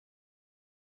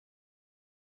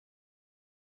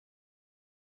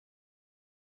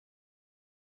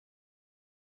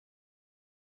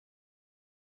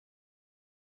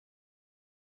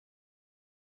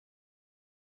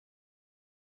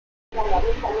Laura,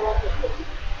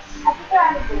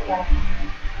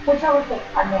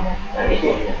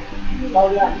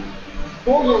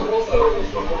 tú y el resto de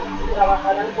los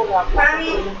trabajarán con la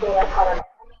plataforma para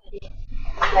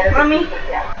la mami.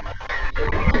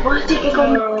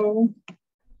 Hello.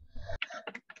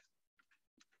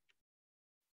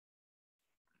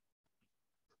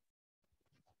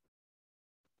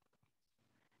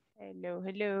 Hello,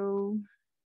 hello.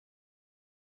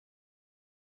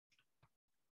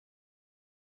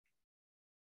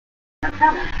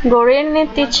 Good evening,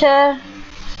 teacher.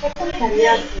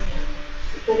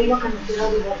 Te digo que me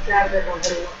quiero divorciar de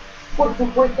Rodrigo. Por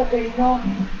supuesto que no.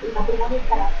 El matrimonio es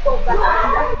para toda la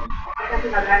vida. Haces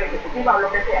una gran ejecutiva o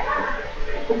lo que sea.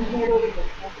 Primero de los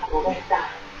 90.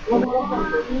 Luego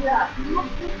con tu vida.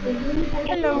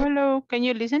 Hello, hello. Can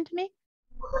you listen to me?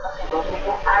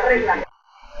 Arréglalo.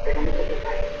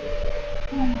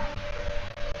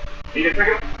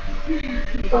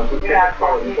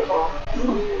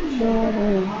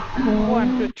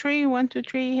 One, two, three, one, two,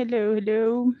 three. Hello,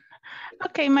 hello.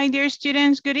 Okay, my dear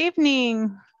students, good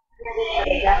evening.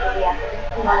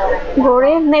 Good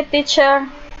evening, teacher.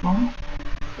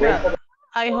 Well,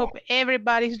 I hope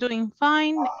everybody's doing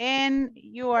fine and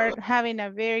you are having a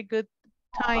very good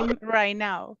time right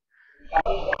now.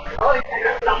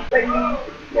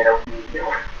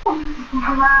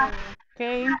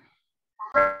 Okay.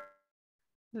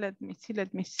 Let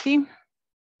me see.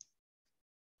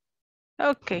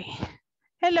 Okay.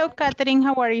 Hello, Catherine,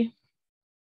 how are you?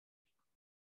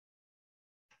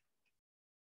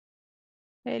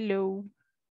 Hello.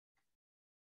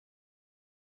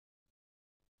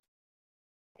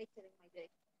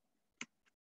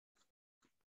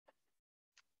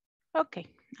 Okay,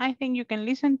 I think you can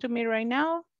listen to me right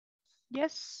now.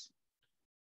 Yes.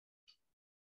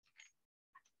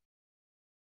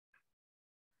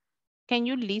 Can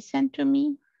you listen to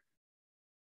me?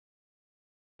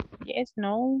 Yes,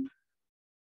 no.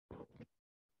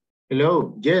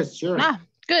 Hello, yes, sure. Ah,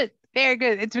 good, very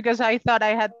good. It's because I thought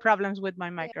I had problems with my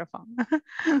microphone.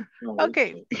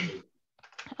 Okay.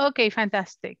 Okay,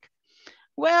 fantastic.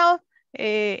 Well,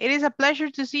 it is a pleasure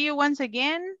to see you once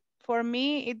again. For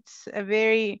me, it's a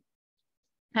very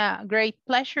great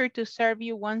pleasure to serve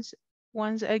you once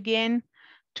again.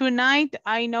 Tonight,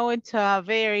 I know it's a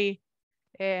very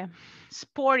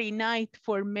sporty night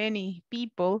for many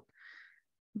people,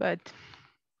 but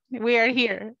we are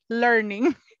here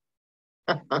learning.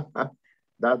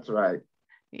 That's right.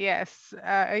 Yes,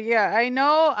 yeah, I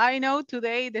know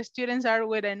today the students are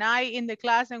with an eye in the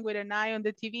class and with an eye on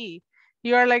the TV.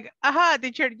 You are like, aha,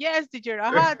 teacher, yes, teacher,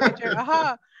 aha, teacher,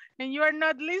 aha. And you are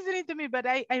not listening to me, but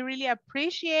I really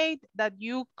appreciate that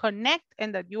you connect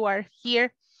and that you are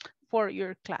here for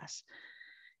your class.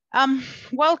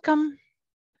 Welcome.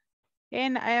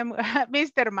 And I am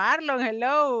Mr. Marlon,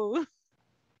 hello.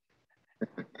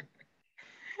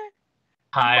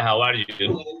 Hi, how are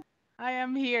you? I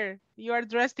am here. You are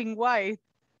dressed in white,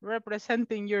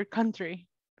 representing your country.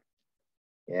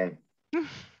 Yeah.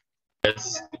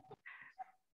 Yes.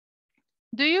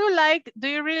 Do you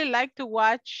really like to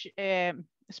watch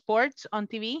sports on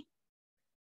TV?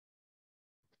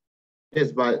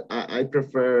 Yes, but I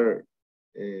prefer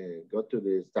go to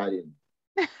the stadium.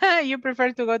 You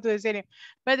prefer to go to the stadium.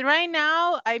 But right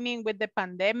now, I mean, with the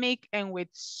pandemic and with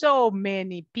so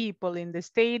many people in the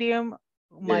stadium,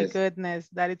 my Yes. goodness,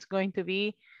 that it's going to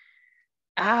be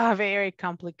very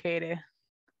complicated.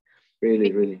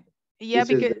 Really. Yeah,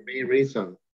 this is the main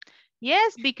reason.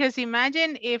 Yes, because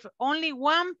imagine if only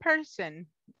one person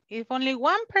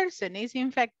is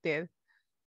infected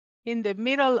in the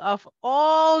middle of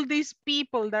all these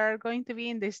people that are going to be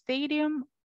in the stadium,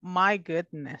 my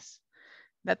goodness,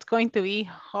 that's going to be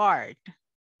hard.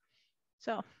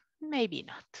 So maybe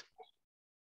not.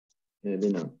 Maybe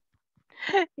not.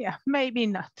 Yeah, maybe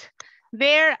not.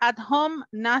 There at home,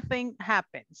 nothing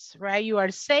happens, right? You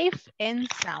are safe and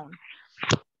sound.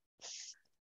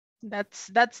 That's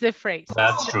the phrase.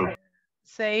 That's true.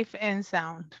 Safe and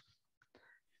sound.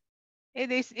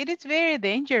 It is very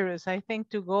dangerous, I think,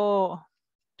 to go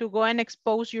and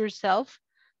expose yourself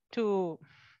to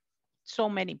so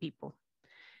many people.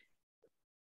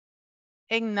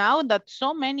 And now that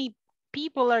so many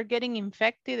people are getting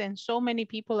infected and so many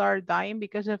people are dying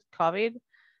because of COVID,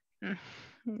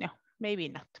 no, maybe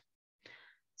not.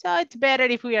 So it's better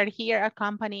if we are here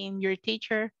accompanying your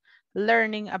teacher,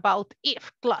 learning about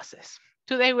if clauses.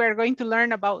 Today we're going to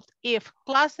learn about if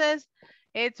clauses.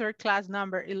 It's our class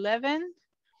number 11.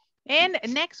 And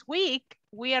next week,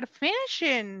 we are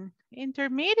finishing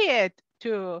intermediate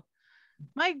 2.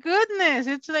 My goodness,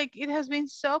 it's like, it has been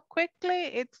so quickly.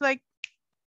 It's like,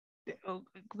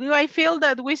 I feel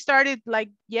that we started like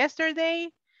yesterday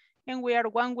and we are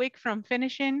 1 week from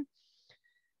finishing.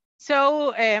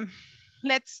 So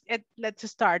let's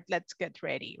start. Let's get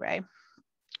ready, right?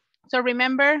 So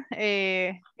remember,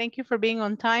 thank you for being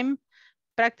on time.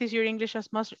 Practice your English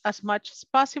as much as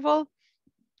possible.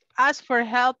 Ask for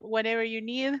help whenever you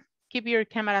need. Keep your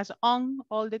cameras on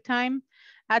all the time.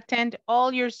 Attend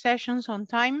all your sessions on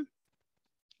time.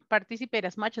 Participate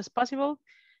as much as possible.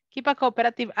 Keep a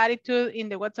cooperative attitude in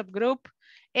the WhatsApp group.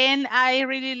 And I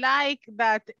really like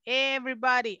that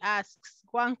everybody asks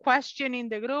one question in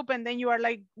the group and then you are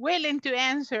like willing to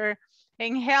answer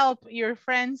and help your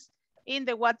friends in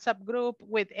the WhatsApp group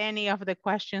with any of the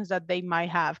questions that they might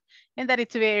have. And that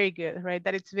it's very good, right?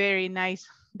 That it's very nice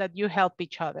that you help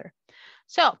each other.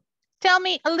 So tell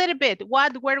me a little bit,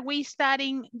 what were we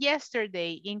studying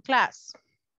yesterday in class?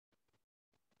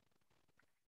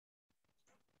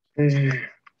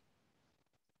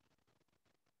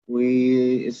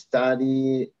 We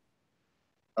study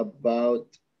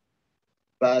about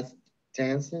past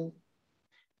tenses.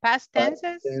 Past tenses?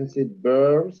 Past tense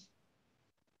verbs,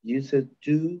 used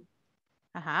to,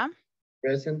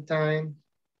 present time,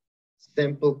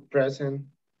 simple present,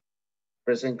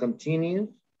 present continuous,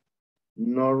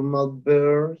 normal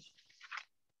verbs,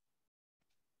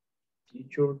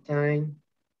 future time,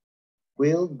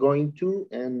 will, going to,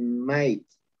 and might.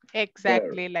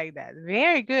 Exactly like that.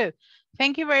 Very good.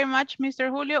 Thank you very much, Mr.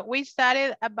 Julio. We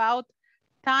studied about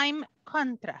time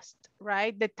contrast,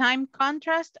 right? The time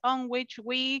contrast on which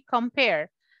we compare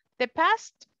the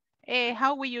past,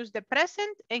 how we use the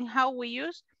present, and how we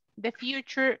use the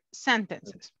future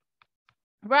sentences.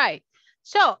 Right.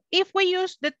 So if we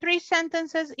use the 3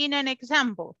 sentences in an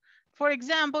example, for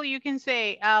example, you can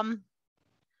say, I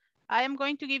am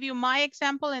going to give you my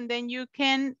example and then you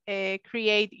can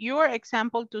create your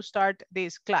example to start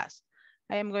this class.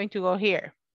 I am going to go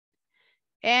here.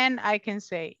 And I can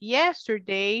say,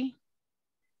 yesterday,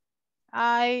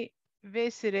 I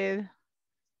visited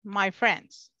my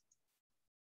friends.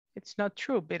 It's not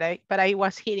true, but I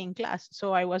was here in class,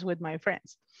 so I was with my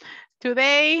friends.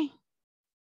 Today,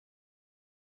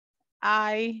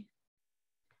 I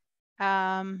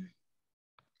am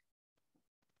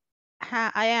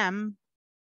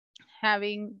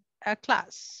having a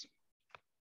class.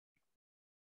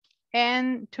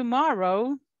 And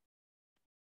tomorrow,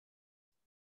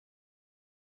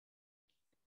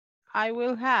 I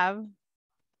will have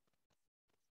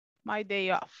my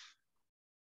day off.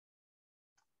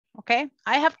 Okay,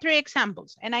 I have 3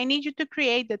 examples and I need you to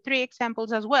create the 3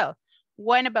 examples as well.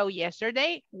 One about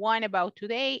yesterday, one about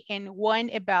today, and one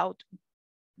about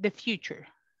the future.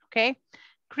 Okay,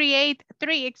 create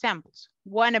 3 examples.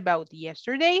 One about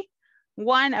yesterday,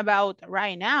 one about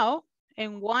right now,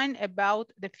 and one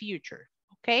about the future.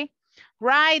 Okay,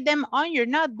 write them on your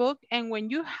notebook and when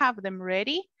you have them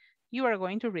ready, you are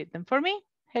going to read them for me.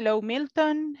 Hello,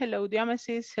 Milton. Hello,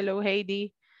 Diomesis. Hello,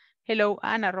 Heidi. Hello,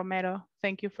 Ana Romero.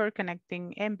 Thank you for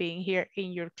connecting and being here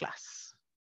in your class.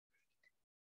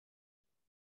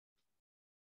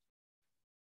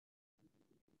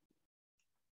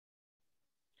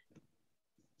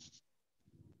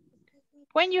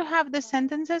 When you have the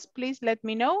sentences, please let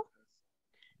me know.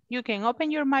 You can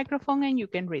open your microphone and you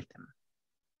can read them.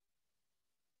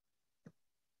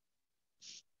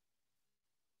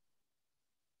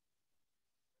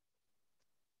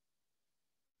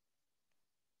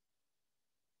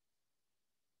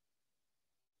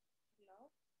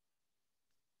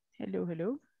 Hello,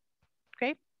 hello.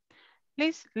 Okay,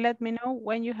 please let me know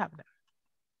when you have them.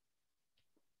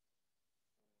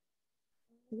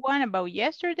 One about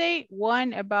yesterday,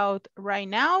 one about right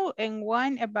now, and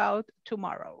one about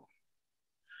tomorrow.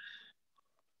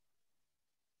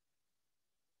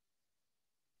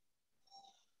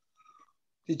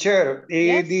 Teacher,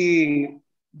 Yes?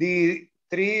 the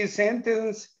 3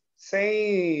 sentences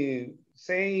say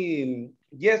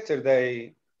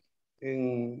yesterday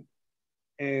in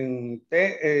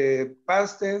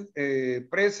past tense,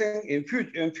 present,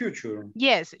 and future.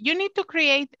 Yes, you need to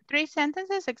create 3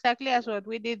 sentences exactly as what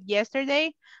we did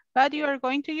yesterday, but you are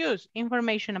going to use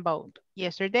information about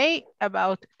yesterday,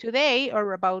 about today,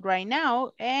 or about right now,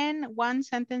 and 1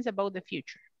 sentence about the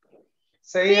future.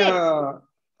 Say an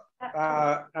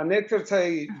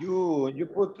exercise you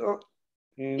put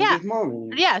in this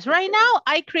moment. Yes, right now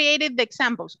I created the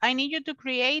examples. I need you to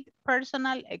create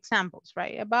personal examples,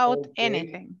 right? About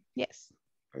anything. Yes.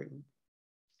 Okay.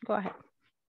 Go ahead.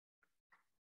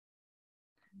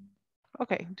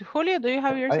 Okay, Julio, do you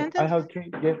have your sentence? I have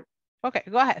 3, yes. Okay,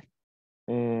 go ahead.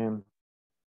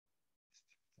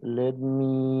 Let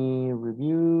me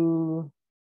review.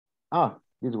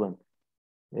 This one.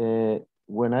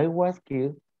 When I was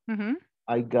kid, Mhm.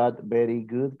 I got very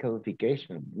good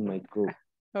qualification in my school.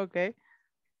 Okay.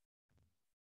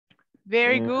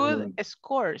 Very good Um,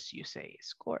 scores, you say,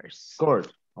 scores. scores.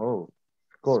 Oh,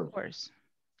 scores. Scores.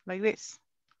 Like this.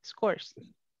 Scores.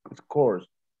 Scores.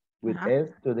 With Uh-huh. S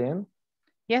to them.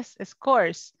 Yes,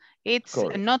 scores. It's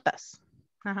Scores. notas.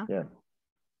 Uh-huh. Yeah.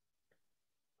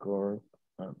 Scores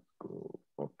at school.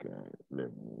 Okay.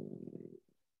 Let me.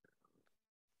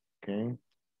 Okay.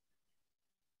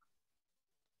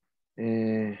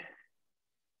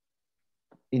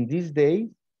 In these days,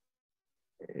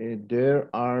 there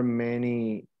are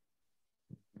many,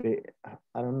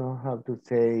 I don't know how to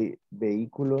say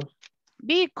vehículos.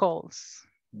 Vehicles.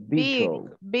 Vehicles.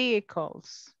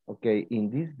 Vehicles. Okay, in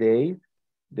these days,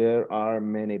 there are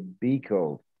many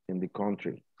vehicles in the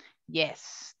country.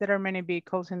 Yes, there are many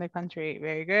vehicles in the country.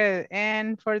 Very good.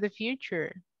 And for the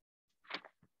future?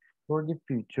 For the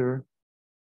future,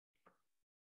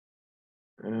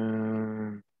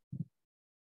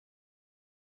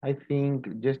 I think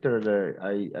yesterday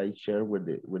I shared with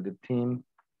the team.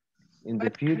 In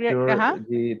the future,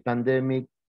 the pandemic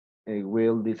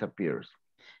will disappear.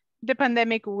 The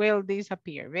pandemic will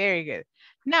disappear. Very good.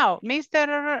 Now,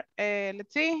 Mr.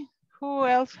 Let's see, who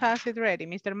else has it ready?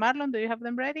 Mr. Marlon, do you have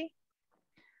them ready?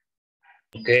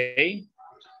 Okay.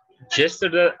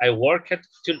 Yesterday I worked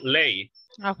till late.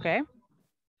 Okay.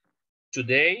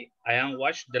 Today I am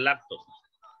watching the laptop.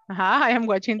 I am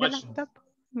watching the laptop.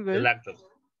 Good. The laptop.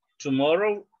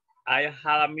 Tomorrow I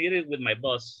have a meeting with my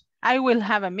boss. I will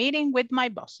have a meeting with my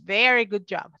boss. Very good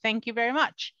job. Thank you very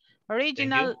much.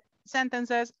 Original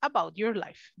sentences about your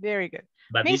life. Very good.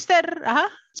 But Mr.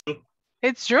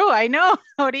 It's true, I know.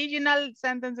 Original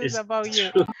sentences about you.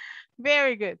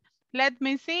 Very good. Let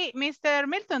me see. Mr.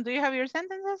 Milton, do you have your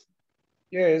sentences?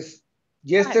 Yes.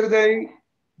 Yesterday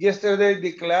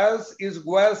the class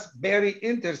was very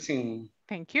interesting.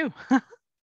 Thank you.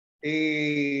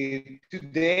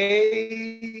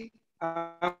 Today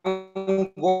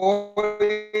I'm going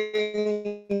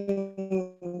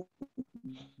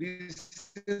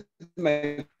visit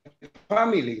my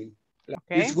family.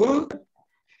 Okay. It's good.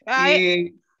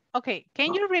 Okay,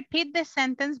 can you repeat the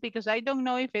sentence because I don't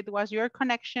know if it was your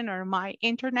connection or my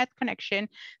internet connection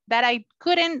that I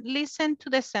couldn't listen to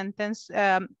the sentence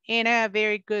in a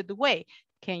very good way.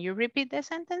 Can you repeat the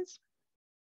sentence?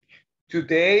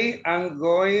 Today I'm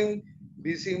going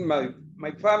visit my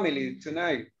family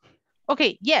tonight.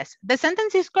 Okay, yes, the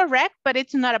sentence is correct, but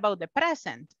it's not about the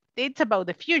present. It's about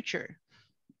the future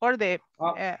or the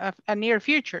a near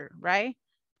future, right?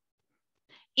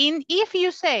 If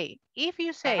you say,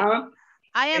 I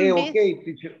am okay,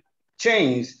 teacher.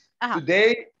 Change.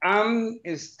 Today I'm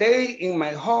staying in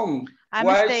my home.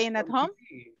 I'm staying at home.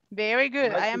 TV. Very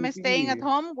good. I am staying at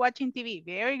home watching TV.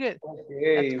 Very good.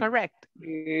 Okay. That's correct.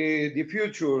 The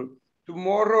future.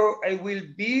 Tomorrow I will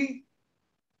be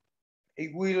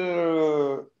in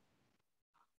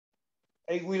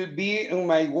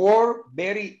my work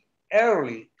very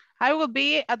early. I will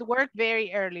be at work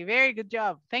very early. Very good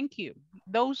job. Thank you.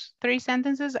 Those three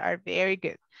sentences are very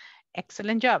good.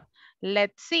 Excellent job.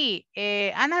 Let's see.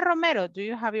 Ana Romero, do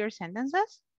you have your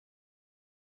sentences?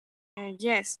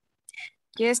 Yes.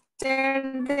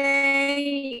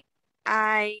 Yesterday,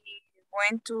 I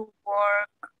went to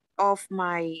work of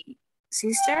my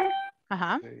sister.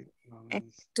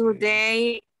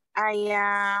 Today,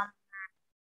 I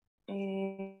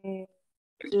am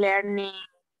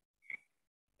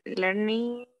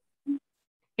learning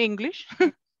English.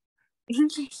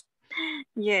 English.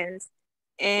 Yes.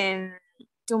 And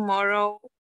tomorrow,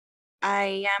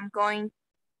 I am going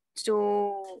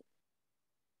to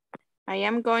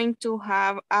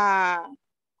have a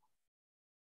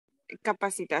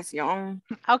capacitación.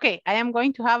 Okay, I am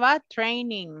going to have a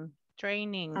training. I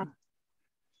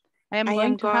am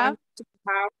going to have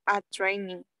a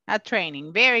training. A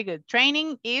training. Very good.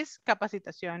 Training is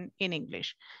capacitación in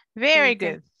English. Very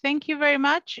good. Thank you very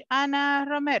much, Ana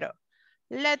Romero.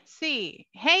 Let's see.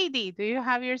 Heidi, do you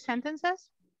have your sentences?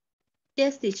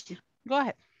 Yes, teacher. Go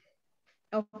ahead.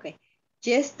 Okay.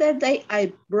 Yesterday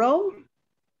I brought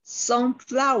some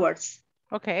flowers.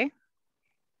 Okay.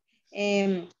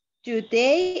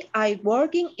 Today I'm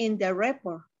working in the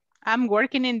report. I'm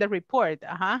working in the report.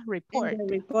 Report. In the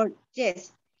report,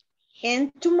 yes.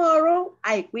 And tomorrow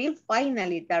I will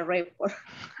finally the report.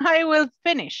 I will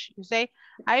finish. You say,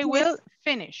 I will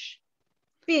finish.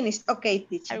 Finish. Okay,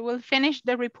 teacher. I will finish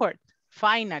the report.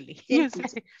 Finally. Yes,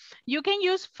 you can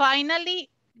use finally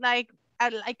like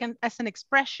as an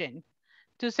expression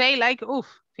to say like, oof,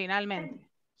 finalmente.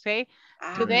 Say,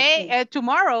 today,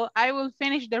 tomorrow, I will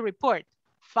finish the report.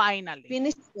 Finally.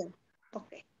 Finish.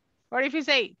 Okay. Or if you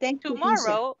say, Thank you, teacher.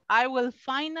 tomorrow, I will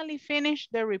finally finish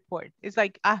the report. It's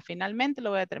like, finalmente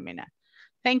lo voy a terminar.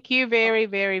 Thank you very,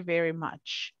 very, very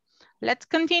much. Let's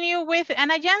continue with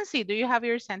Ana Yancy. Do you have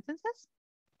your sentences?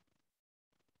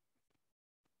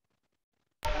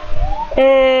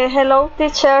 Hello,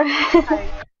 teacher.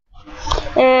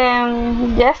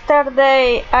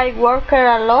 Yesterday I worked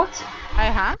a lot.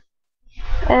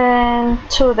 And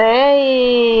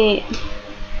today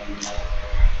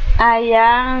I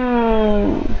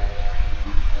am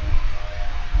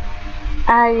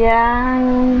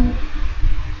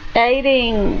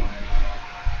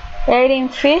eating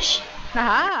fish.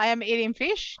 I am eating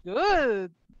fish.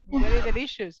 Good. Very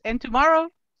delicious. And tomorrow?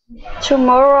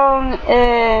 Tomorrow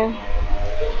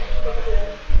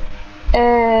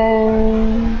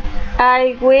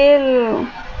I will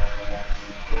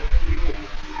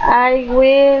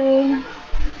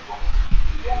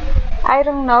I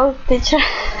don't know, teacher.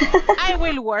 I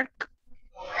will work.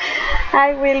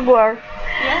 I will work.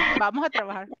 Yeah, vamos a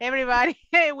trabajar. Everybody,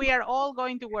 we are all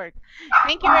going to work.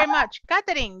 Thank you very much.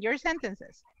 Catherine, your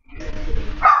sentences.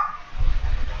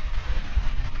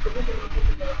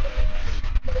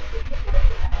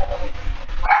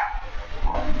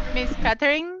 Miss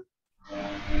Catherine.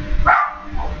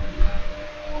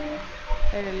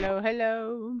 Hello,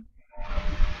 hello.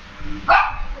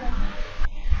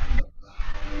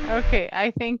 Okay,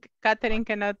 I think Catherine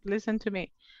cannot listen to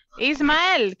me.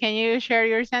 Ismael, can you share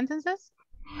your sentences?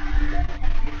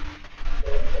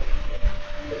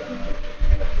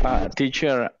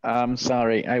 Teacher, I'm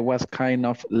sorry, I was kind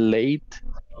of late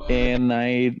and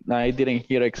I didn't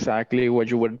hear exactly what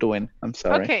you were doing. I'm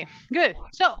sorry. Okay, good.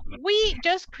 So we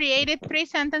just created 3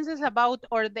 sentences about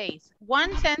our days.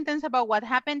 1 sentence about what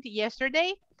happened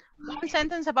yesterday, 1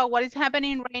 sentence about what is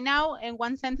happening right now, and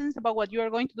 1 sentence about what you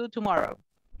are going to do tomorrow.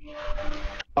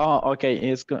 Oh, okay.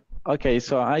 It's good. Okay,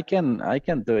 so I can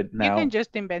do it now. You can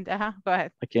just invent. Go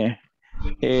ahead. Okay.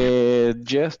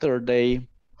 Yesterday,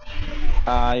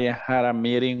 I had a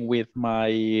meeting with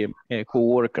my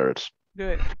coworkers.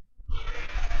 Good.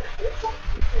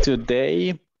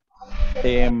 Today,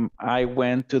 I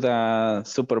went to the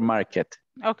supermarket.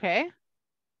 Okay.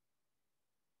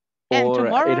 And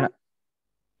tomorrow?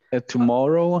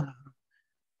 Tomorrow,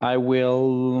 I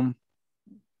will.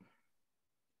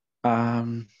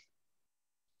 What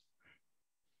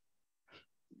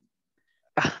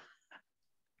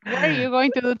are you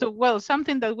going to do? Well,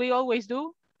 something that we always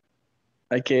do.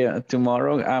 Okay,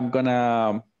 tomorrow I'm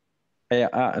gonna.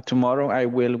 Tomorrow I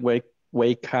will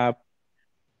wake up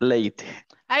late.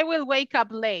 I will wake up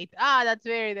late. That's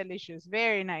very delicious.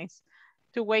 Very nice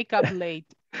to wake up late.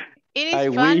 It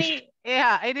is funny. Wish.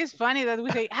 Yeah, it is funny that we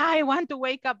say, I want to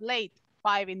wake up late.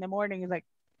 5 in the morning is like.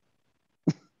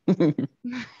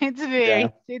 It's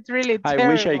really terrible. I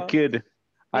wish I could.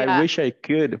 Yeah. I wish I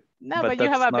could. No, but you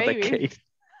have a baby. The case.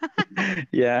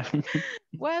 Yeah.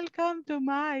 Welcome to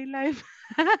my life.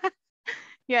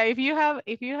 Yeah, if you have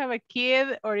a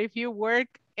kid or if you work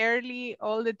early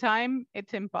all the time,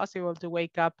 it's impossible to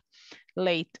wake up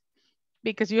late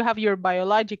because you have your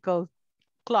biological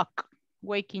clock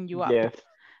waking you up. Yes.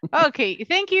 Okay,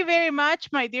 thank you very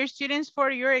much, my dear students,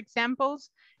 for your examples.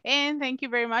 And thank you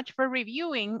very much for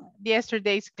reviewing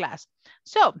yesterday's class.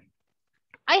 So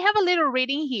I have a little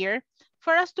reading here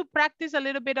for us to practice a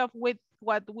little bit of with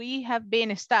what we have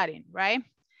been studying, right?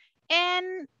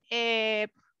 And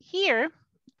here,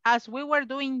 as we were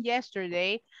doing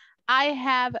yesterday, I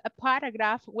have a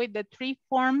paragraph with the 3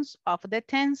 forms of the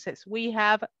tenses. We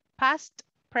have past,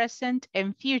 present,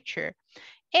 and future.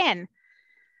 And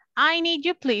I need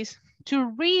you, please,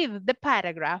 to read the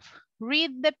paragraph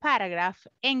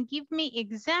and give me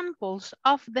examples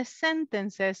of the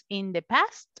sentences in the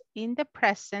past, in the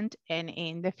present, and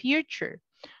in the future.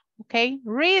 Okay,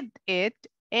 read it,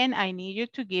 and I need you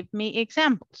to give me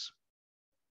examples.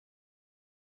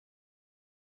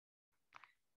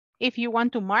 If you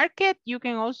want to mark it, you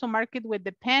can also mark it with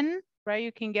the pen, right?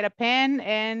 You can get a pen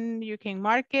and you can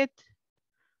mark it,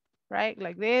 right?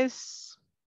 Like this.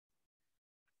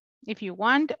 If you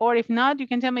want, or if not, you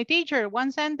can tell me, teacher,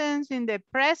 1 sentence in the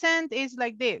present is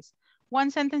like this.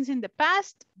 1 sentence in the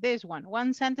past, this one.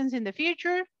 1 sentence in the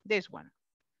future, this one.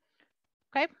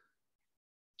 Okay?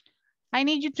 I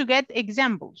need you to get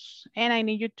examples and I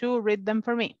need you to read them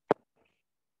for me.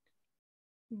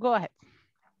 Go ahead.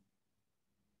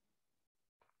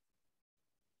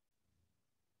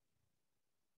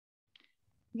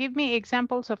 Give me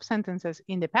examples of sentences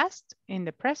in the past, in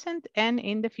the present, and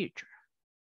in the future.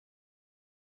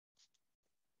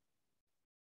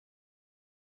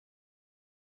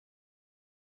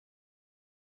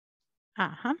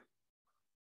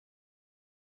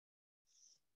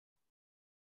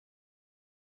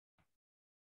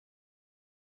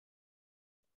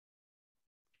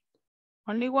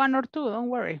 Only one or two, don't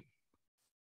worry.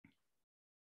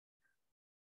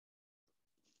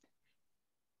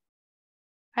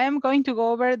 I am going to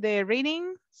go over the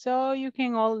reading so you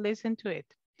can all listen to it.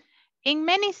 In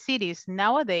many cities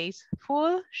nowadays,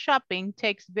 food shopping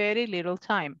takes very little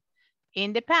time.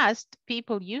 In the past,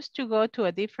 people used to go to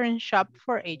a different shop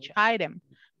for each item.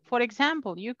 For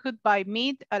example, you could buy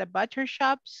meat at a butcher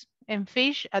shops and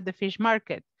fish at the fish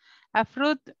market. A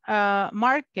fruit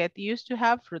market used to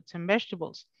have fruits and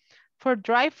vegetables. For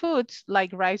dry foods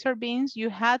like rice or beans, you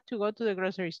had to go to the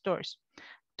grocery stores.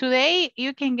 Today,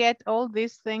 you can get all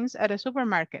these things at a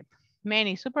supermarket.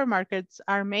 Many supermarkets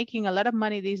are making a lot of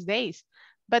money these days,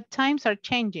 but times are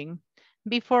changing.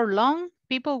 Before long,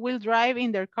 people will drive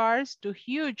in their cars to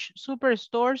huge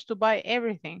superstores to buy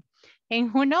everything. And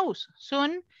who knows,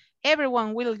 soon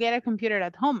everyone will get a computer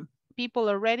at home. People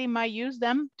already might use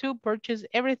them to purchase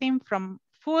everything from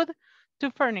food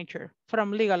to furniture,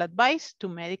 from legal advice to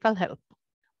medical help.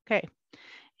 Okay,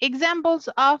 examples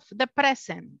of the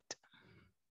present.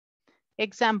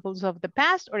 Examples of the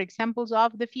past or examples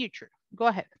of the future. Go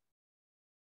ahead.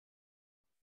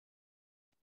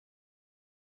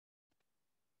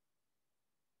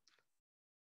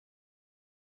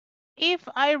 If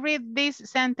I read this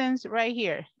sentence right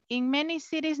here, in many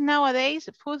cities nowadays,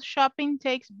 food shopping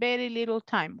takes very little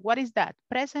time. What is that?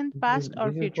 Present, past,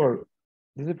 or future?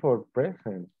 This is for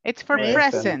present. It's for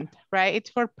present, right? It's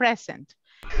for present.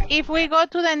 If we go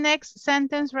to the next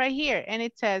sentence right here, and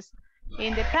it says,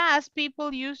 in the past,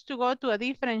 people used to go to a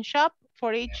different shop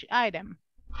for each item.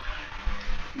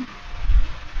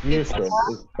 It's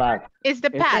past. It's the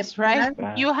past, right?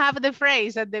 You have the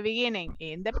phrase at the beginning,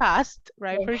 in the past,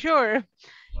 right? For sure,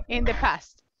 in the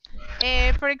past.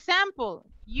 For example,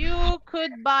 you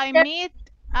could buy meat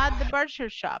at the butcher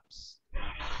shops.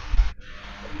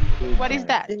 What is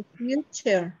that? The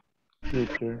future.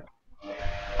 Future.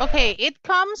 Okay, it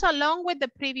comes along with the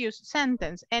previous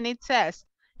sentence, and it says,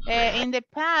 in the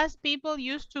past, people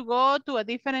used to go to a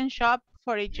different shop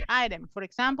for each item. For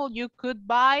example, you could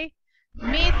buy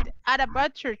meat at a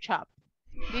butcher shop.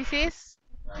 This is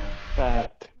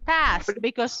past,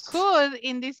 because could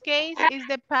in this case is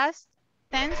the past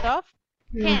tense of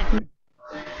can.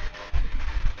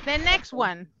 The next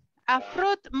one, a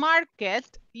fruit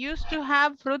market used to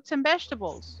have fruits and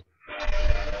vegetables.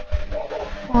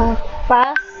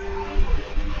 Past.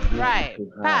 Right,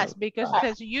 past, because it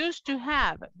says used to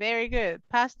have. Very good.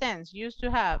 Past tense, used to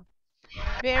have.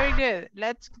 Very good.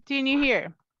 Let's continue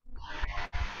here.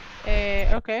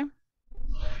 Okay.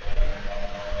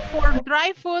 For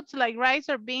dry foods like rice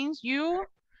or beans, you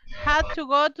had to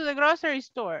go to the grocery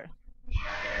store.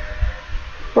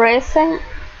 Present.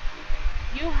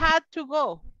 You had to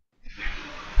go.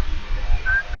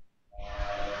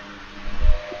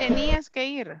 Tenías que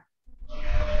ir.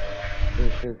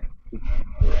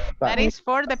 That is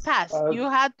for the past. You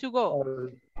had to go.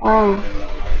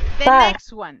 The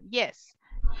next one, yes.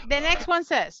 The next one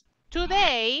says,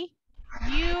 today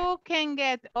you can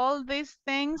get all these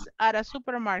things at a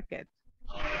supermarket.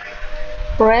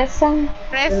 Present.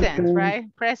 Present,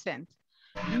 right? Present.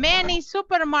 Many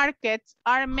supermarkets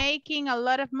are making a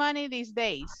lot of money these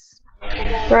days.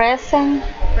 Present.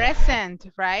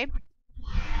 Present, right?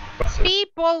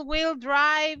 People will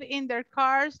drive in their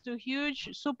cars to huge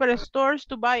superstores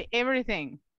to buy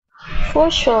everything.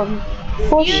 Future.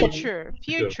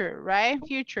 Future, right?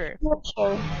 Future.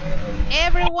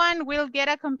 Everyone will get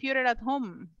a computer at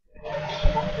home.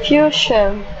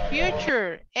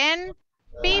 Future. And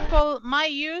people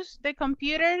might use the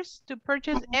computers to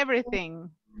purchase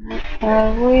everything.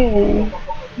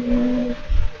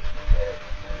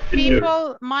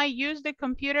 People might use the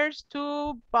computers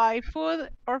to buy food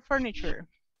or furniture.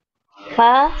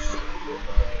 Past.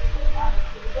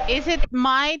 Is it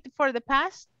might for the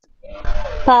past?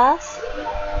 Past.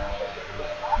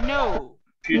 No.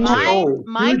 Future.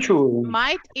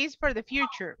 Might is for the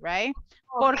future, right?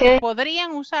 Porque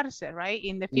podrían usarse, right?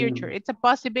 In the future. It's a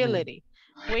possibility.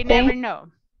 We never know.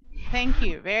 Thank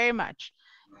you very much.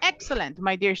 Excellent,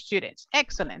 my dear students.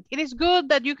 Excellent. It is good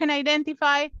that you can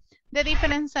identify the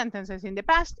different sentences in the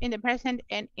past, in the present,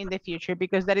 and in the future,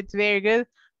 because that it's very good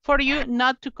for you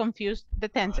not to confuse the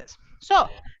tenses. So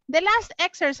the last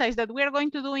exercise that we're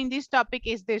going to do in this topic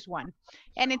is this one.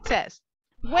 And it says,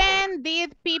 when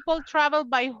did people travel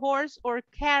by horse or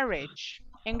carriage?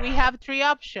 And we have three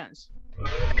options.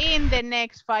 In the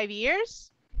next 5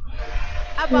 years,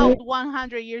 about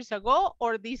 100 years ago,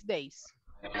 or these days.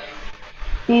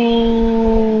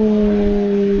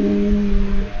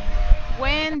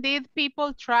 When did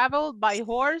people travel by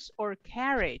horse or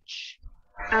carriage?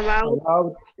 About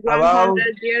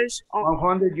 100 years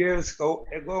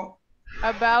ago.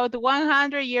 About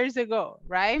 100 years ago,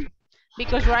 right?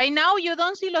 Because right now you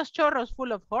don't see los chorros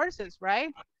full of horses,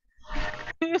 right?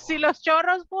 You see los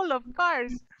chorros full of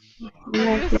cars.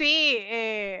 You see,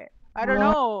 I don't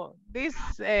know, this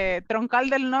Troncal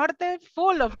del Norte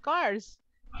full of cars.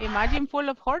 Imagine full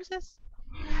of horses.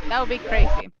 That would be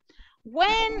crazy.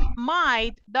 When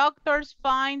might doctors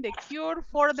find a cure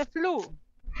for the flu?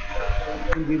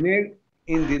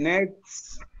 In the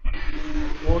next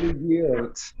 40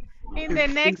 years. In the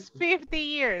next 50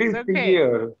 years, 50 okay.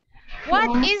 years.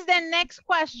 What is the next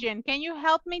question? Can you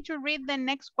help me to read the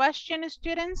next question,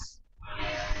 students?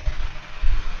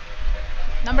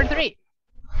 Number 3.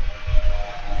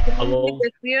 About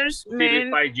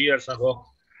 35 years ago.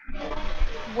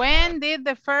 When did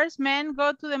the first man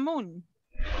go to the moon?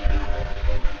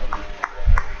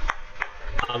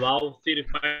 About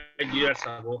 35 years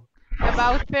ago.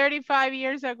 About 35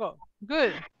 years ago.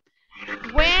 Good.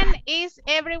 When is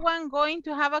everyone going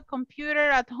to have a computer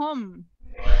at home?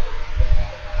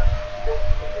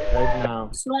 Right now.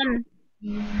 Soon.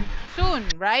 Soon,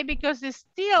 right? Because it's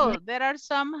still, there are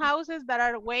some houses that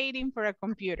are waiting for a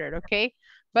computer, okay?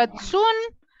 But soon,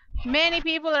 many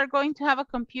people are going to have a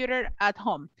computer at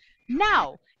home.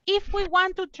 Now, if we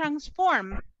want to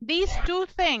transform these two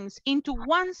things into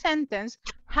one sentence,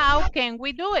 how can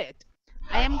we do it?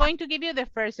 I am going to give you the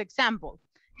first example.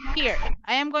 Here,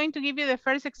 I am going to give you the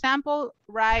first example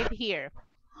right here.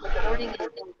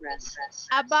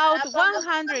 About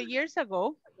 100 years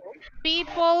ago,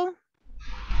 people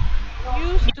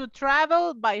used to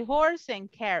travel by horse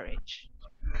and carriage.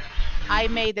 I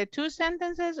made the two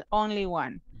sentences, only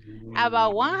one.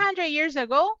 About 100 years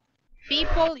ago,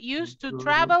 people used to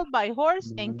travel by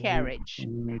horse and carriage.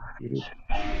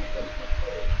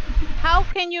 How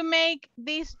can you make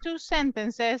these two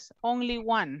sentences only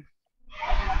one?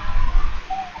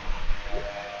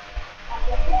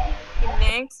 The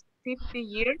next 50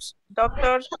 years,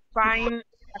 doctors find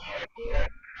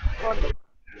for the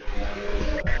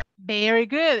Very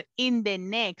good. In the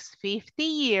next 50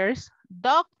 years,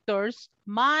 doctors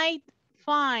might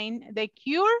find the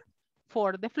cure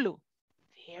for the flu.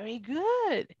 Very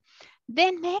good.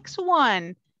 The next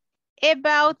one,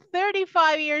 about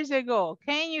 35 years ago.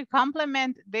 Can you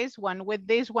complement this one with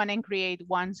this one and create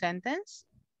one sentence?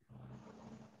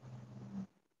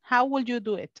 How would you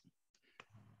do it?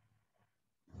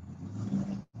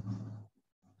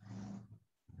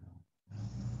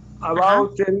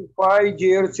 About 35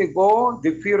 years ago,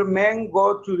 the first man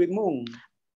go to the moon.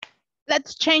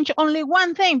 Let's change only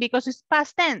one thing because it's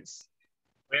past tense.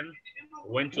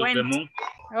 Went to the moon.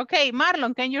 Okay,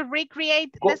 Marlon, can you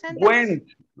recreate the sentence?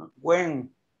 When.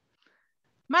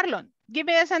 Marlon, give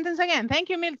me the sentence again. Thank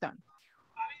you, Milton.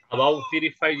 About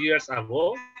 35 years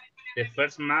ago, the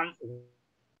first man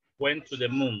went to the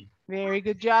moon. Very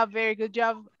good job,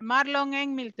 Marlon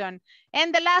and Milton.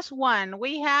 And the last one,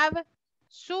 we have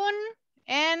soon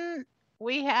and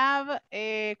we have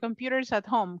computers at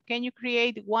home. Can you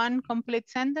create one complete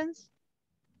sentence?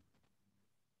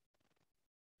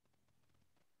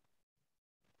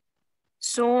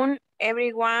 soon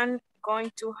everyone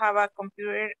going to have a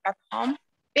computer at home.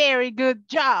 Very good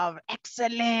job.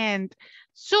 Excellent.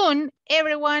 Soon,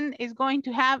 everyone is going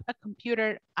to have a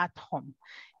computer at home.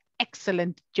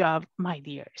 Excellent job, my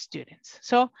dear students.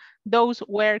 So those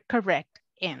were correct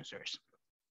answers.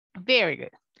 Very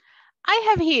good. I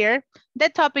have here the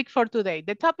topic for today.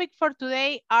 The topic for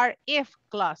today are if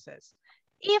clauses.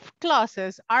 If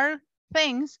clauses are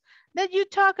things that you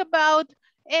talk about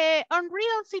on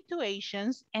real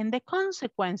situations and the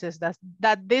consequences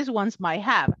that these ones might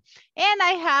have. And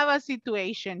I have a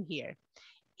situation here.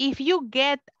 If you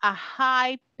get a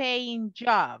high-paying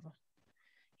job,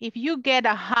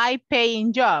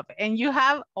 and you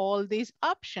have all these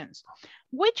options,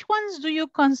 which ones do you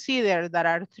consider that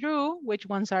are true? Which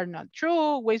ones are not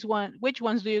true? Which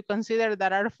ones do you consider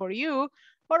that are for you?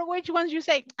 Or which ones you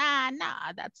say, no,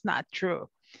 that's not true.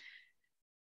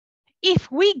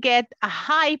 If we get a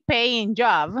high-paying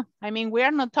job, I mean, we are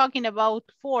not talking about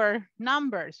 4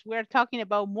 numbers. We're talking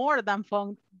about more than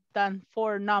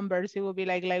 4 numbers. It will be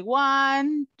like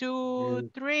 1, 2,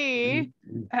 3,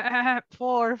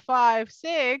 4, 5,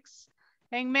 6,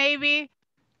 and maybe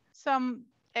some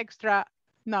extra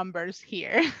numbers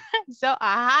here. So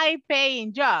a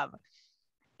high-paying job.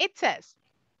 It says,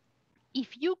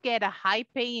 if you get a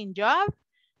high-paying job,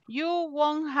 you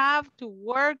won't have to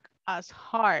work as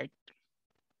hard.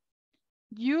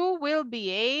 You will be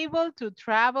able to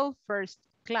travel first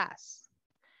class.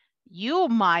 You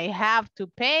might have to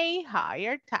pay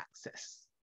higher taxes.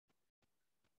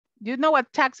 You know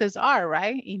what taxes are,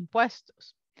 right?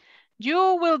 Impuestos.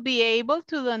 You will be able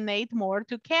to donate more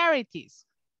to charities.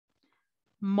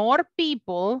 More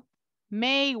people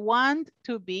may want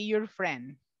to be your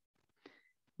friend.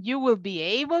 You will be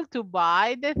able to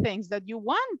buy the things that you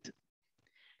want.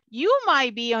 You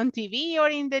might be on TV or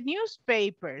in the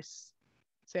newspapers.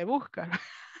 Se busca.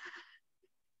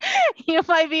 You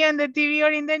might be on the TV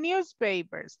or in the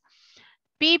newspapers.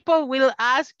 People will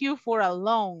ask you for a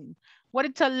loan. What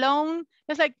is a loan?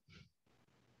 It's like,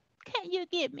 can you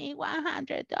give me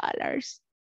 $100?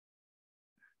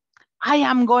 I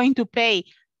am going to pay.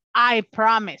 I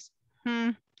promise.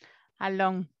 A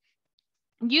loan.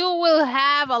 You will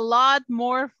have a lot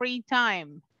more free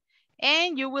time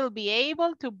and you will be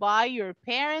able to buy your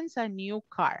parents a new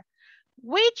car.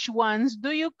 Which ones do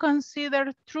you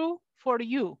consider true for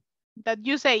you? That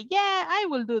you say, yeah, I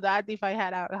will do that if I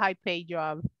had a high paid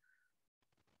job.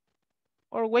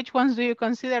 Or which ones do you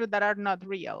consider that are not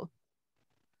real?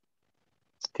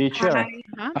 Teacher,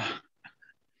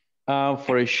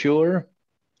 for sure,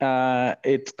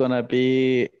 it's gonna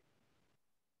be,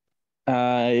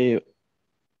 I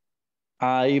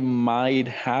might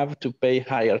have to pay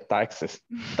higher taxes.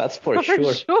 That's for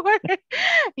sure.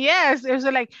 Yes, it's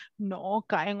like, no,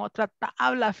 cae en otra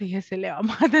tabla, fíjese, le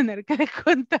vamos a tener que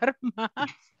descontar más.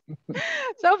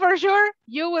 So for sure,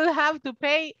 you will have to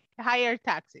pay higher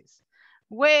taxes.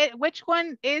 Which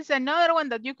one is another one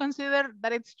that you consider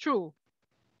that it's true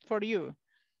for you?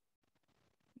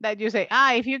 That you say,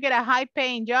 if you get a high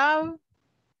paying job,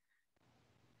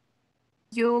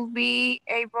 you'll be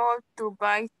able to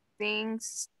buy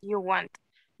things you want.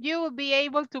 You will be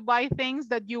able to buy things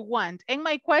that you want. And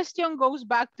my question goes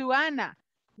back to Anna.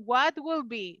 What will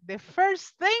be the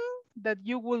first thing that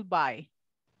you will buy?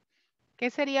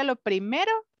 ¿Qué sería lo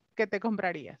primero que te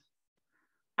comprarías?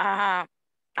 A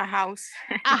house.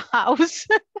 A house.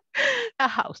 A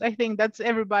house. I think that's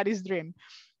everybody's dream.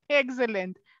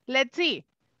 Excellent. Let's see.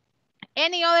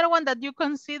 Any other one that you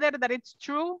consider that it's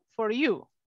true for you?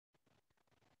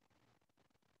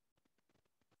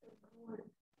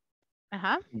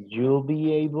 You'll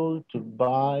be able to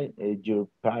buy your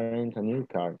parents a new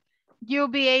car. You'll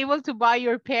be able to buy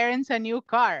your parents a new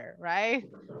car, right?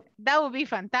 That would be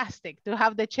fantastic to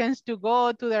have the chance to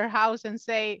go to their house and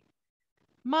say,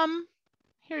 Mom,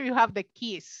 here you have the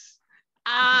keys.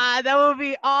 That would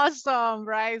be awesome,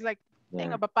 right? It's like,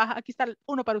 tenga, papá, aquí está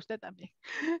uno para usted también.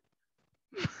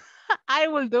 I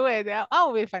will do it. That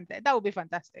would be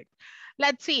fantastic.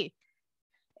 Let's see.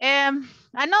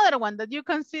 Another one that you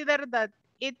consider that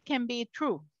it can be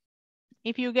true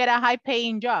if you get a high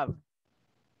paying job.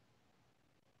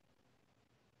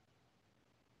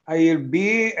 I'll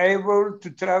be able to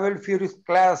travel first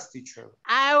class, teacher.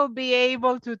 I will be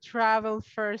able to travel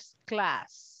first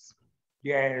class.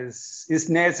 Yes, it's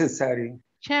necessary.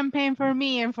 Champagne for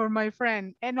me and for my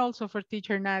friend, and also for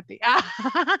teacher Nati.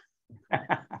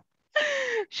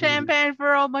 Champagne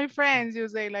for all my friends, you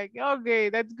say, like, okay,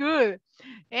 that's good.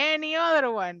 Any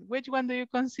other one? Which one do you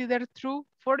consider true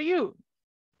for you?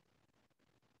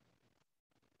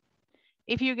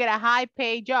 If you get a high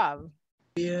paid job.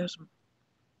 Yes.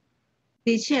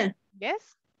 Teacher.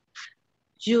 Yes?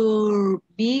 You'll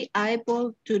be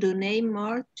able to donate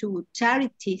more to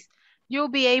charities. You'll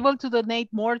be able to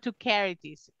donate more to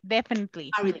charities,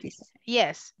 definitely. Charities.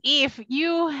 Yes, if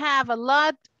you have a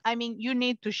lot, I mean, you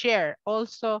need to share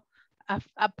also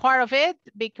a part of it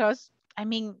because, I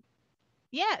mean,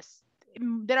 yes,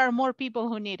 there are more people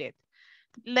who need it.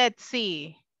 Let's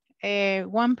see,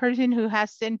 one person who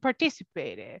hasn't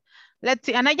participated. Let's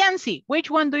see, Ana Yancy, which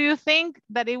one do you think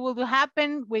that it will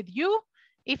happen with you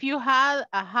if you had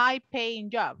a high paying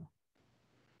job?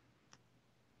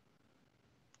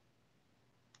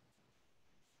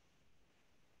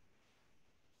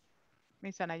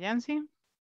 Miss Ana Yancy.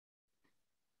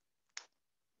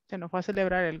 Se nos fue a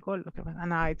celebrar el gol. Lo que pasa.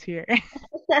 No, it's here.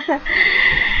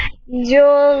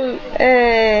 You'll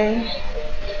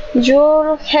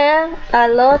have a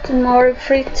lot more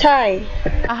free time.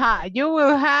 You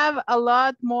will have a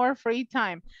lot more free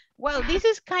time. Well, this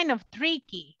is kind of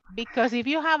tricky because if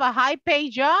you have a high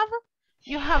paid job,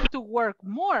 you have to work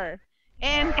more.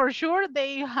 And for sure,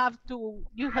 you have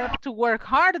to work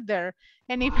harder.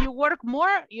 And if you work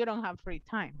more, you don't have free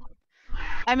time.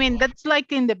 I mean, that's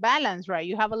like in the balance, right?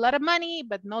 You have a lot of money,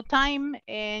 but no time,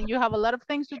 and you have a lot of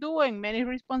things to do and many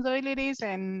responsibilities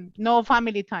and no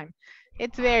family time.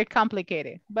 It's very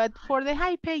complicated. But for the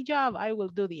high paid job, I will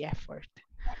do the effort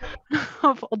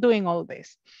of doing all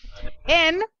this.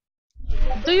 And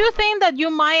do you think that you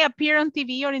might appear on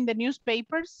TV or in the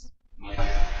newspapers?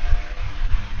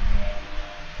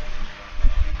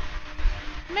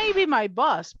 Maybe my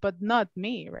boss, but not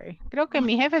me, right? Creo que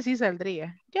mi jefe sí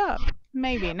saldría. Yo,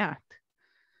 maybe not.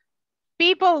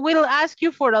 People will ask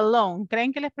you for a loan.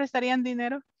 ¿Creen que les prestarían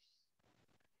dinero?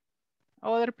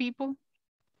 Other people?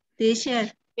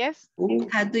 Teacher. Yes?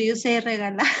 How do you say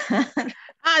regalar?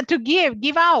 To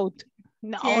give out.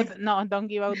 No, Yes. no, don't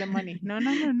give out the money. No.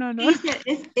 Teacher,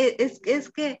 es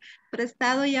que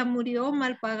prestado ya murió,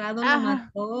 mal pagado lo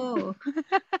mató.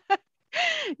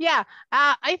 Yeah,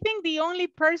 I think the only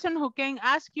person who can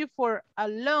ask you for a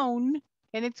loan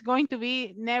and it's going to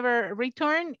be never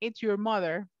returned, it's your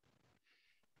mother.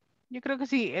 Yo creo que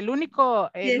sí, el único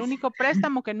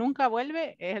préstamo que nunca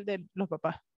vuelve es el de los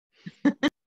papás.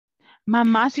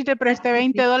 Mamá, si te presté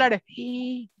 $20,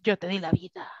 yo te di la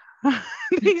vida.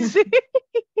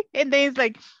 And then it's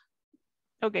like,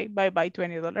 okay, bye-bye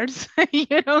 $20.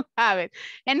 You don't have it.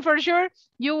 And for sure,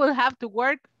 you will have to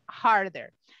work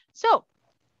harder. So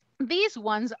these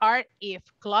ones are if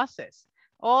clauses.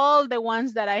 All the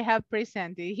ones that I have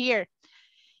presented here.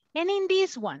 And in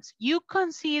these ones, you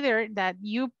consider that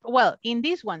in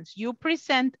these ones, you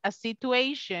present a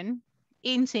situation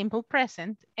in simple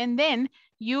present, and then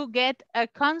you get a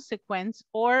consequence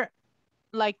or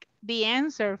like the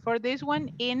answer for this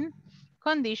one in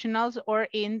conditionals or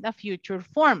in the future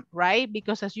form, right?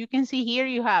 Because as you can see here,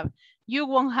 you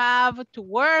won't have to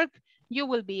work, you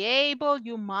will be able,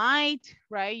 you might,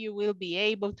 right? You will be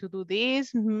able to do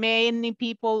this. Many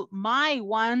people might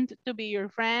want to be your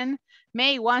friend,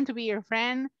 may want to be your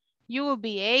friend. You will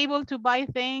be able to buy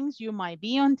things. You might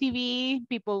be on TV.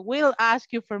 People will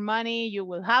ask you for money. You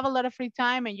will have a lot of free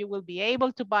time and you will be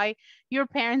able to buy your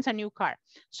parents a new car.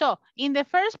 So in the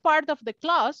first part of the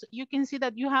clause, you can see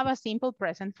that you have a simple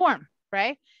present form,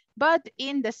 right? But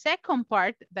in the second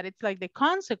part, that it's like the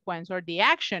consequence or the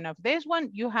action of this one,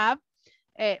 you have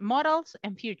modals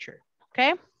and future,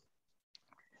 okay?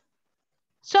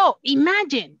 So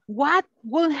imagine what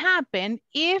will happen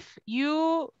if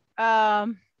you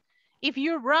run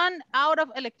out of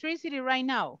electricity right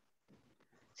now.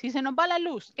 Si se nos va la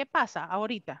luz, ¿qué pasa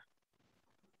ahorita?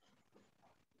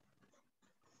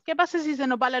 ¿Qué pasa si se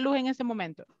nos va la luz en este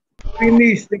momento?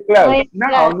 Finish the class.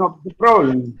 No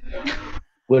problem.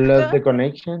 We lost the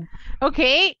connection.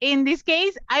 Okay, in this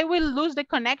case, I will lose the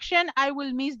connection. I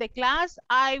will miss the class.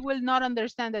 I will not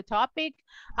understand the topic.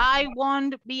 I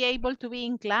won't be able to be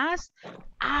in class.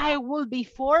 I will be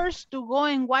forced to go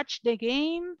and watch the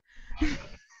game.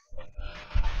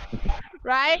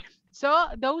 Right? So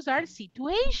those are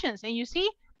situations. And you see,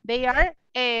 they are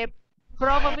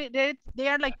probably, they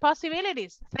are like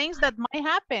possibilities, things that might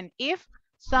happen if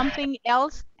something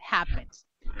else happens.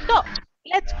 So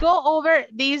let's go over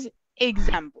these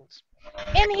examples.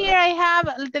 And here I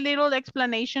have the little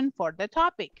explanation for the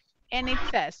topic. And it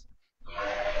says,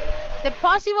 the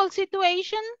possible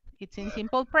situation, it's in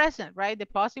simple present, right? The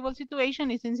possible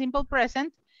situation is in simple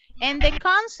present. And the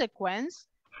consequence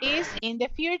is in the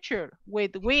future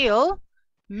with will,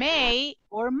 may,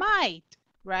 or might,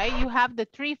 right? You have the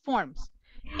three forms.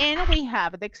 And we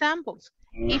have the examples.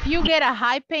 If you get a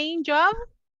high-paying job,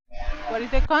 what is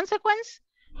the consequence?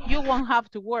 You won't have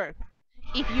to work.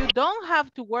 If you don't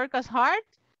have to work as hard,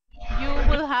 you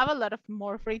will have a lot of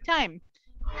more free time.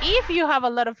 If you have a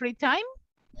lot of free time,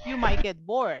 you might get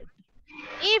bored.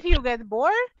 If you get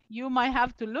bored, you might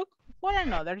have to look for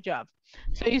another job.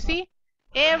 So you see,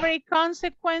 every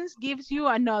consequence gives you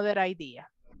another idea.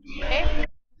 Okay?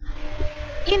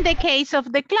 In the case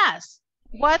of the class,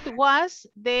 what was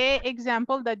the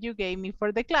example that you gave me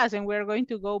for the class? And we're going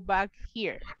to go back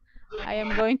here. I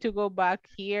am going to go back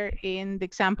here in the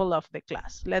example of the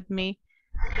class. Let me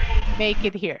make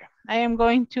it here. I am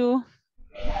going to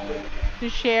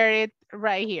share it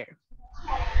right here.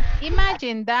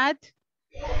 Imagine that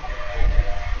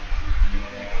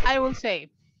I will say,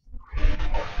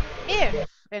 if,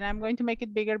 and I'm going to make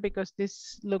it bigger because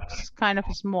this looks kind of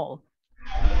small.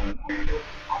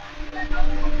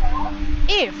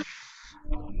 If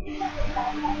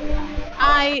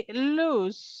I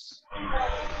lose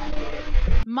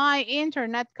my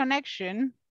internet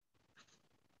connection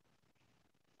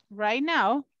right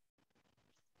now,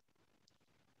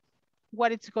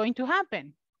 what is going to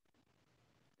happen?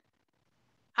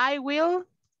 I will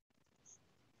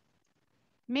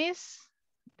miss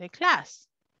the class.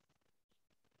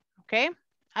 Okay,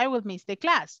 I will miss the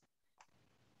class.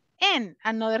 And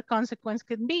another consequence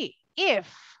could be, if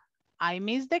I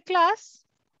miss the class,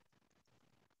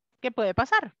 ¿qué puede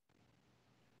pasar?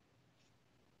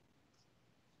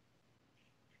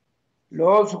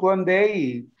 Lose one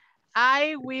day.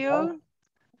 I will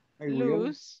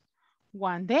lose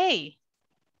one day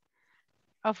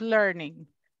of learning.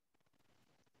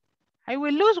 I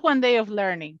will lose one day of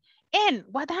learning. And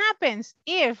what happens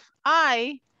if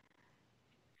I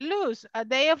lose a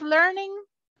day of learning?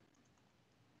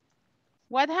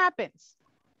 What happens?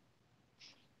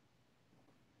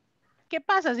 ¿Qué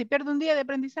pasa si pierdo un día de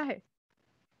aprendizaje?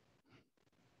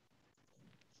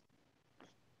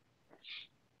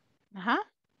 Ajá.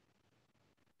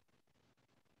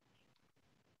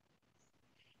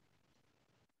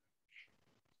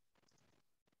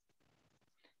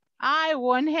 I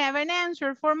won't have an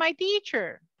answer for my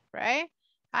teacher, right?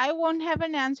 I won't have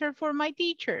an answer for my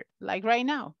teacher, like right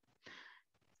now.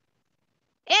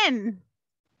 And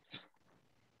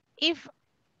if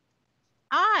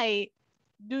I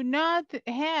do not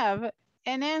have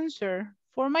an answer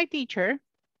for my teacher,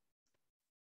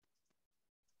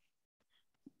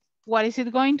 what is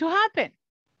it going to happen?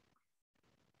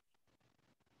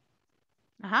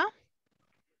 Ajá.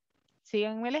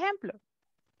 Síganme el ejemplo.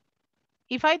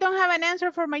 If I don't have an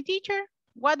answer for my teacher,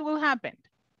 what will happen?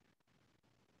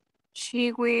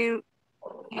 She will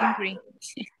angry.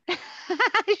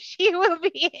 She will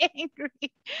be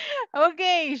angry.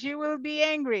 Okay, she will be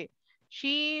angry.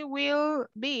 She will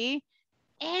be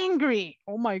angry.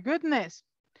 Oh my goodness.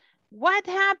 What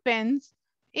happens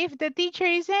if the teacher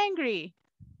is angry?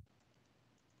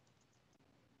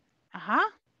 Ajá.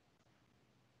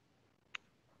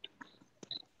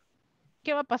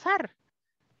 ¿Qué va a pasar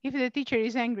if the teacher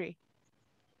is angry?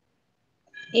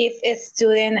 If a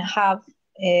student have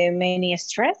many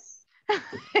stress.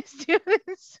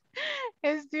 Students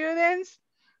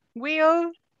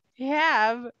will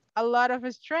have a lot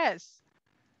of stress.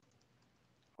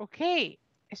 Okay,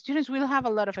 students will have a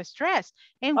lot of stress.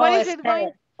 And what is it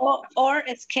going? Or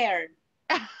scared.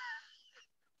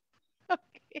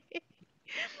 Okay.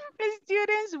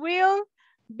 Students will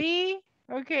be,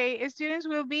 okay, students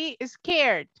will be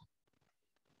scared.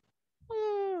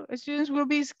 Students will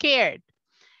be scared.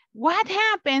 What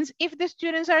happens if the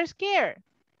students are scared?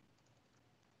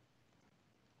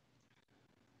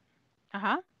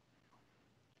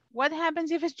 What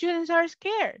happens if students are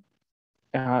scared?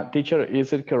 Teacher,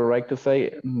 is it correct to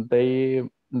say they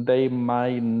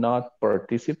might not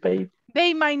participate?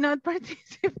 They might not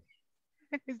participate.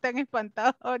 Están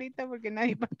espantados ahorita porque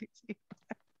nadie participa.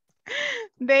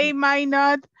 They might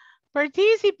not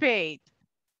participate.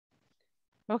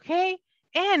 Okay,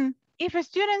 and if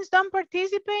students don't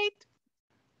participate,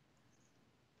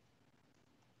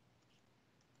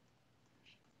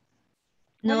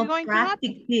 no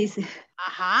practice.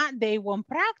 They won't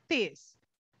practice.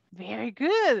 Very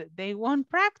good. They won't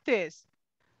practice.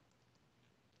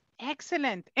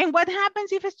 Excellent. And what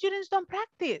happens if students don't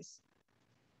practice?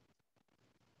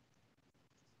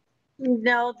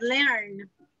 Don't learn.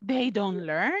 They don't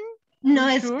learn?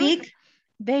 No speak.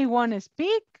 They won't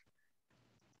speak.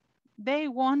 They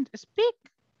won't speak.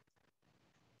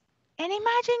 And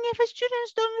imagine if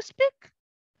students don't speak.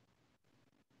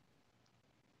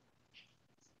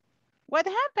 What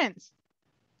happens?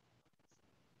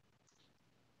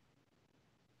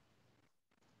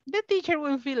 The teacher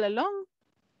will feel alone.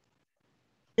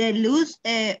 They lose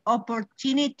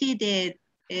opportunity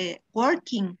to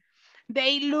working.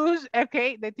 They lose,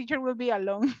 okay, the teacher will be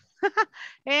alone.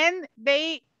 And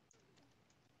they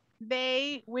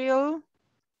will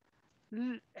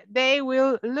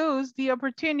lose the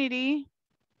opportunity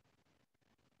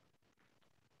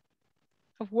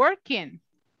of working.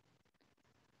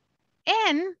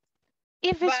 And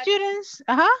if students,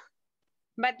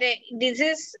 But this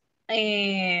is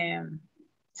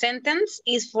sentence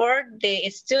is for the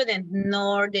student,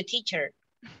 nor the teacher.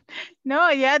 No,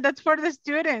 yeah, that's for the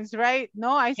students, right?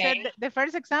 No, I said the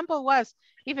first example was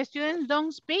if students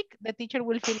don't speak, the teacher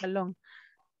will feel alone.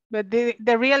 But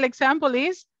the real example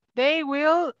is they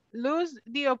will lose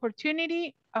the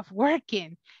opportunity of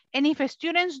working. And if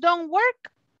students don't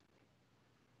work,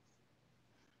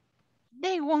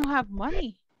 they won't have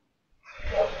money.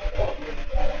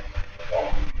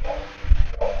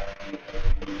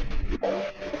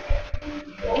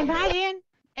 Imagine,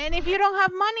 and if you don't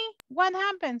have money, what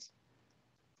happens?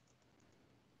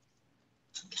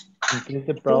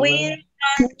 The problem. We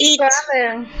don't eat.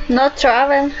 Travel, not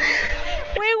travel.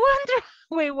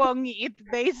 We won't eat,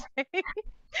 they say.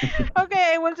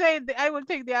 Okay, I will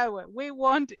take the other one. We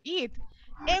won't eat.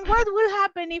 And what will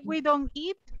happen if we don't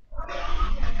eat?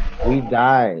 We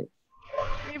die.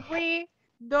 If we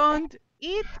don't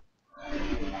eat,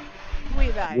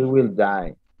 we die. We will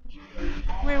die.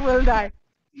 We will die.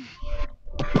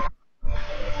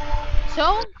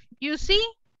 So, you see,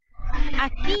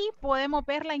 aquí podemos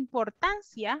ver la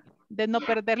importancia de no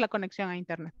perder la conexión a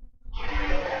internet.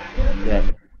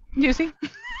 Yeah. You see?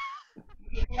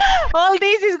 All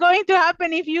this is going to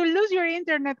happen if you lose your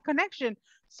internet connection.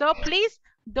 So please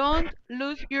don't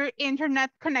lose your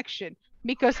internet connection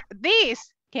because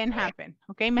this can happen.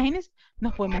 Okay, imagínense,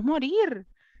 nos podemos morir.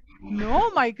 No,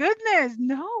 my goodness.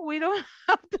 No, we don't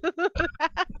have to do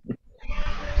that.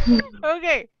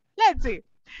 Okay, let's see.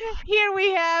 Here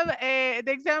we have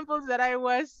the examples that I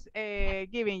was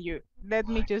giving you. Let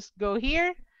me just go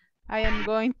here. I am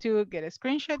going to get a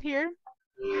screenshot here.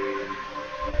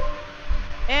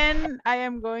 And I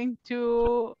am going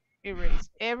to erase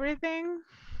everything.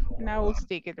 And I will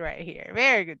stick it right here.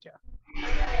 Very good job.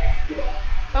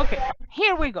 Okay,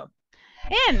 here we go.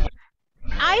 And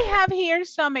I have here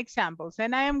some examples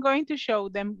and I am going to show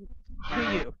them to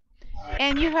you.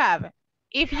 And you have,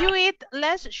 if you eat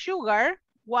less sugar,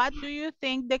 what do you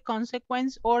think the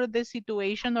consequence or the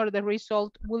situation or the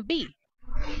result will be?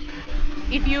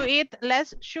 If you eat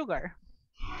less sugar.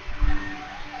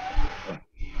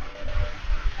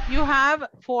 You have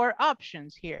 4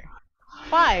 options here.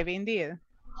 5 indeed.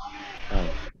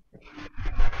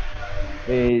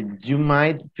 You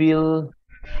might feel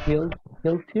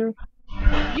healthier.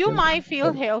 You might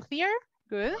feel healthier.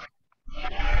 Good.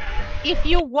 If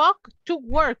you walk to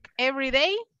work every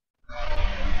day.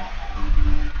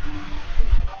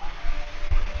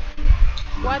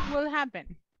 What will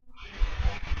happen?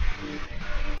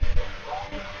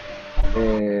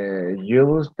 You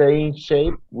will stay in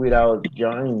shape without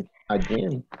joining a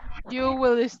gym. You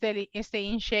will stay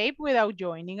in shape without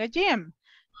joining a gym.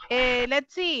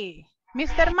 Let's see.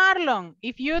 Mr. Marlon,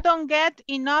 if you don't get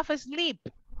enough sleep.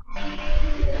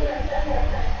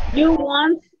 You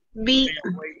won't be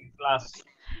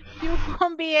You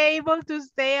won't be able to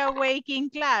stay awake in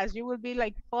class. You will be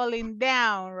like falling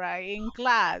down, right, in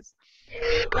class.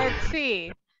 Let's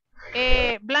see.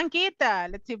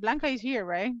 Blanquita, let's see, Blanca is here,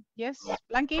 right? Yes,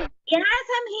 Blanqui? Yes,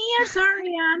 I'm here.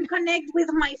 Sorry, I'm connected with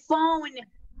my phone.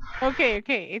 Okay,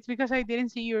 okay. It's because I didn't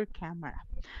see your camera.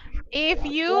 If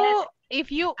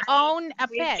you own a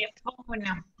pet.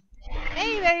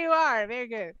 Hey, there you are. Very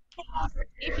good.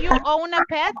 If you own a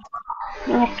pet.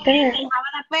 Okay. I have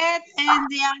a pet, and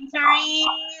the answer is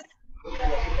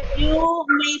you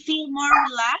may feel more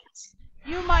relaxed.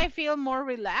 You might feel more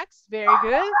relaxed. Very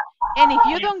good. And if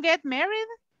you don't get married?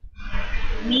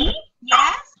 Me?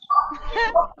 Yes.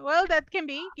 Well, that can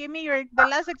be. Give me the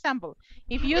last example.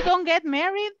 If you don't get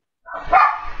married?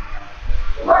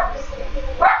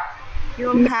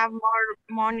 You'll have more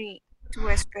money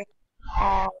to spend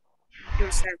on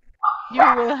yourself. You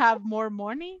will have more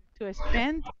money to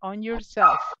spend on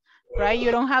yourself, right? You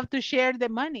don't have to share the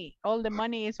money. All the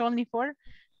money is only for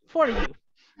you.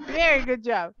 Very good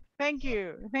job. Thank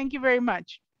you. Thank you very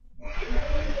much.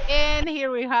 And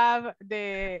here we have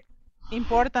the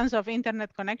importance of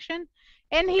internet connection.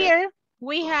 And here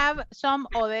we have some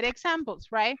other examples,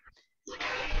 right?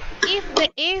 If the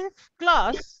if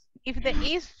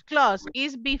clause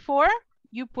is before,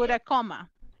 you put a comma.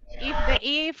 If the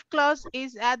if clause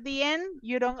is at the end,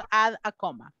 you don't add a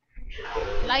comma.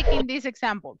 Like in this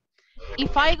example,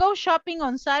 if I go shopping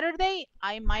on Saturday,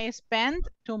 I might spend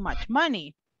too much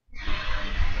money.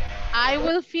 I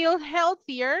will feel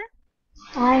healthier.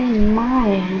 I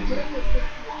might.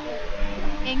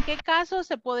 ¿En qué caso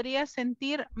se podría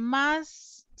sentir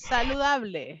más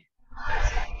saludable?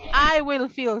 I will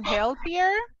feel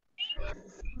healthier.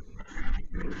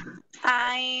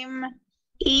 I'm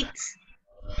eat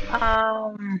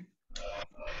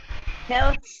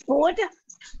health food.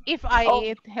 If I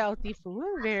eat healthy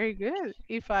food, very good.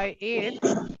 If I eat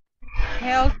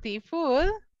healthy food.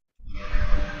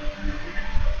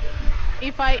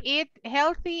 If I eat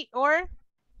healthy or,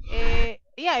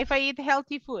 yeah, if I eat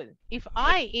healthy food. If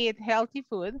I eat healthy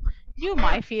food, you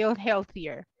might feel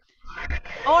healthier.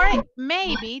 Or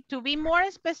maybe to be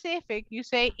more specific, you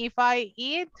say if I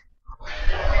eat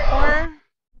more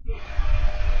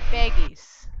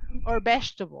veggies or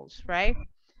vegetables, right?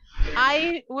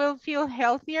 I will feel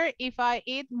healthier if I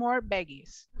eat more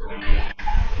veggies.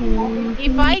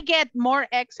 If I get more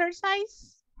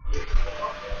exercise,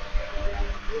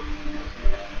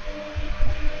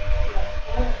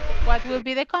 what will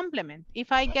be the complement?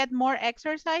 If I get more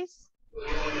exercise?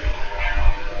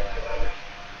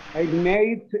 I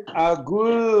made a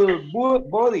good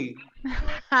body.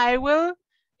 I will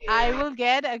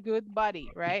get a good body,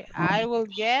 right? I will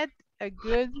get a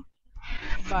good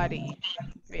body.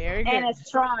 Very good. And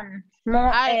strong,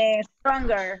 more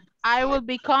stronger. I will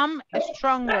become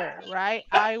stronger, right?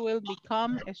 I will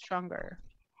become stronger.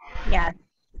 Yeah.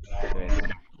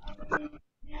 Good.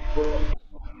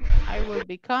 I will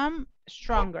become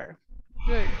stronger.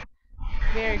 Good.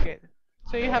 Very good.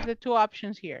 So you have the two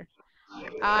options here.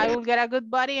 I will get a good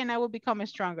body and I will become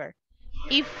stronger.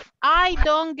 If I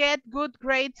don't get good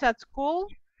grades at school,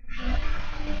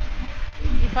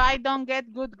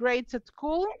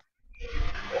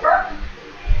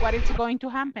 what is going to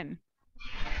happen?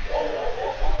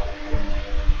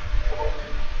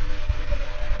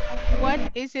 What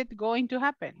is it going to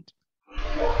happen?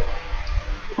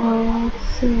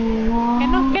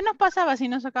 ¿Qué nos pasaba si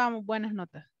no sacábamos buenas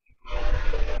notas?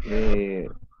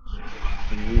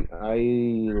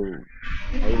 I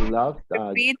lost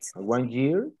 1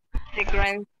 year.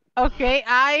 Okay,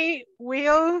 I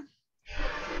will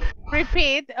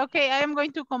repeat. Okay, I am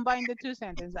going to combine the two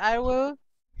sentences. I will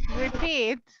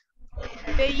repeat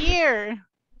the year.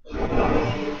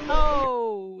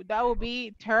 Oh, that would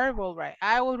be terrible, right?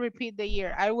 I will repeat the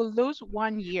year. I will lose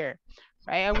 1 year,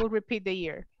 right? I will repeat the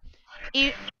year.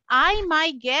 If I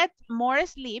might get more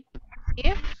sleep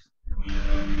if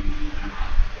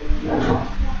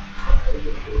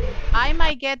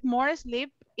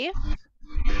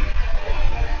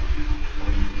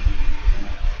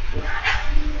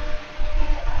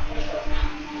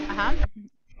Ajá.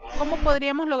 ¿Cómo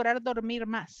podríamos lograr dormir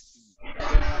más?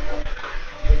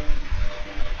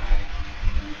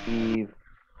 If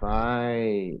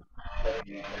I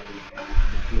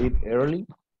sleep early.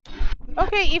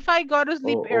 Okay, if I go to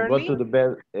sleep early. Or go to the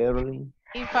bed early.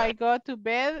 If I go to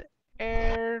bed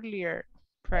earlier,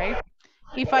 right?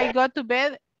 If I go to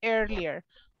bed earlier.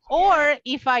 Or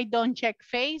if I don't check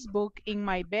Facebook in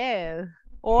my bed.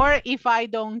 Or if I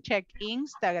don't check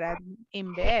Instagram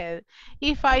in bed.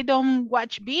 If I don't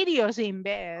watch videos in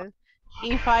bed.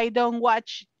 If I don't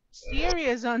watch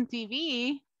series on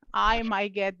TV, I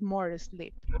might get more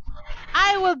sleep.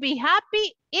 I will be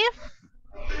happy if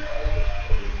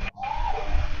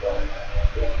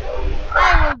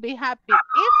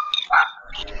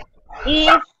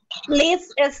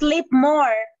please sleep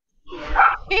more.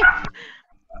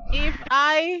 If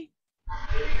I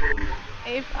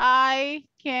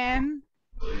can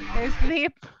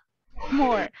sleep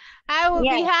more. I will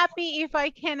be happy if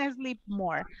I can sleep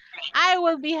more. I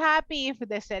will be happy if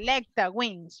the selecta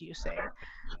wins, you say.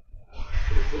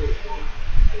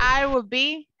 I will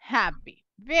be happy.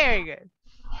 Very good.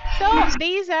 So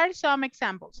these are some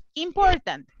examples.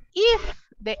 Important. If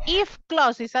the if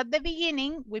clause is at the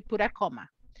beginning, we put a comma.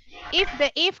 If the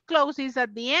if clause is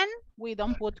at the end, we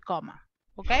don't put comma.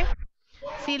 Okay?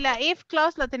 Si la if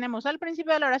clause la tenemos al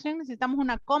principio de la oración, necesitamos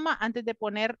una coma antes de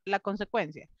poner la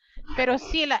consecuencia. Pero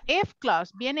si la if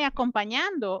clause viene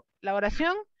acompañando la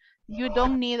oración, you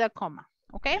don't need a comma.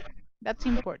 Okay? That's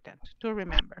important to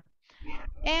remember.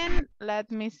 And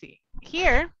let me see.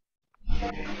 Here,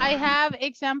 I have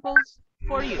examples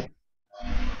for you.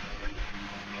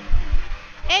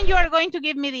 And you are going to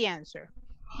give me the answer.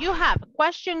 You have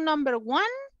question number 1.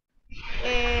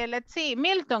 Let's see.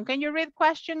 Milton, can you read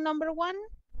question number 1?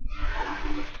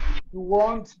 You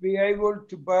won't be able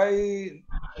to buy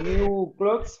new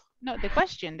clothes? No, the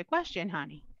question,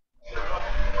 honey.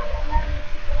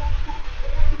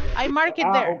 I mark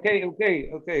it there.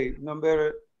 Okay.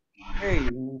 Number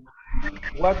 8.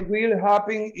 What will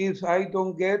happen if I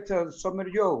don't get a summer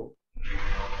job?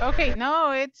 Okay,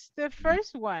 no, it's the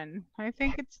first one. I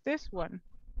think it's this one.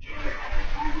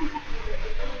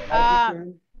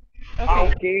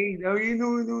 Okay. No.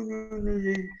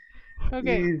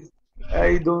 Okay.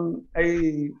 I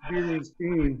didn't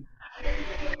see.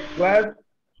 What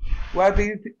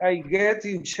if I get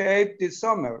in shape this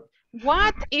summer?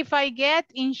 What if I get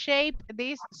in shape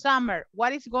this summer?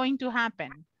 What is going to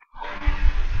happen?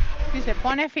 Si se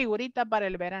pone figurita para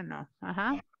el verano.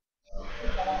 Ajá.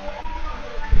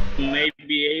 You may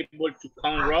be able to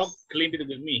come rock climbing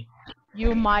with me.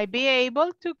 You might be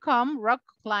able to come rock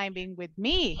climbing with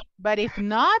me. But if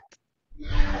not,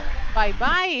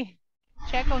 bye-bye.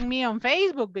 Check on me on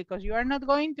Facebook because you are not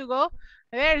going to go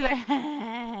there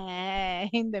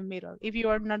in the middle if you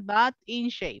are not in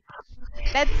shape.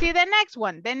 Let's see the next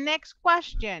one. The next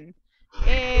question.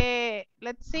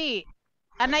 Let's see.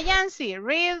 Anayansi,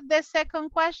 read the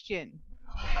second question.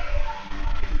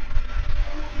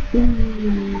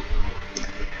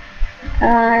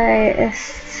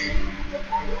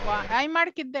 I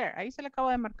mark it there. Ahí se le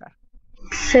acabo de marcar.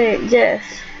 Sí, yes.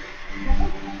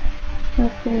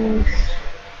 Okay.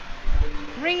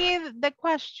 Read the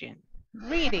question.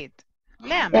 Read it.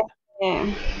 Leandro.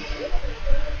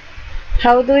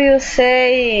 How do you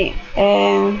say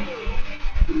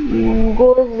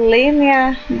good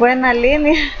línea, buena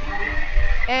línea?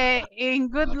 In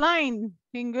good line,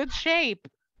 in good shape.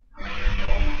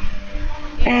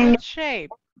 In good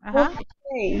shape.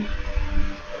 Okay.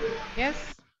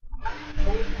 Yes.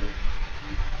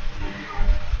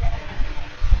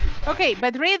 Okay,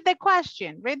 but read the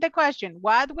question. Read the question.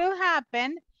 What will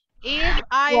happen if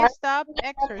I What stop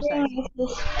exercising?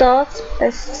 stop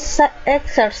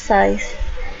exercise?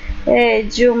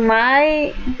 You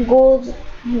might good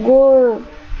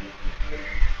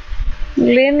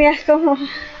líneas como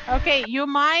Okay, you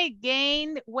might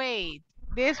gain weight.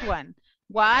 This one.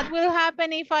 What will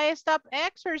happen if I stop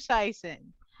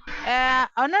exercising?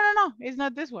 Oh, no. It's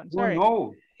not this one. Oh, Sorry.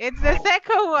 no. It's the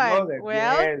second one. No,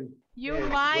 Well, yes. you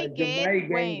Yes. might Well, you gain might gain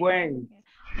weight.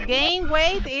 weight. Gain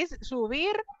weight is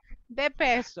subir de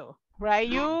peso, right?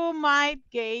 You might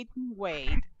gain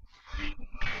weight.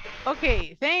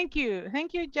 Okay, thank you.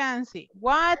 Thank you, Jancy.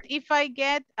 What if I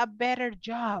get a better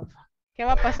job? ¿Qué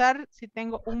va a pasar si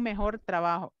tengo un mejor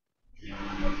trabajo?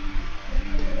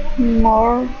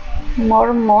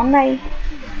 more money.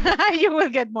 You will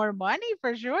get more money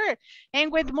for sure.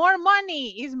 And with more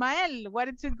money, Ismael, what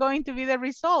is it going to be the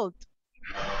result?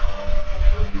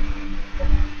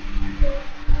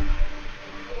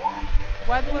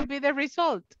 What will be the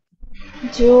result?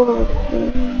 You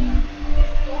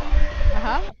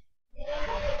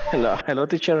Hello,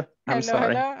 teacher. I'm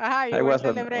sorry. Hello. You I were was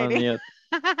on celebrating. mute.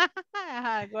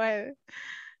 Go ahead.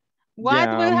 What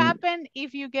Yeah, will happen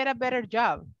if you get a better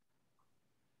job?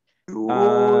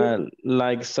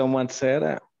 like someone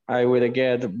said, I will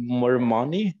get more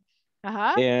money,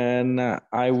 and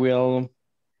I will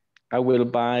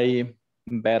buy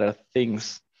better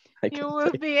things. You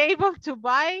will be able to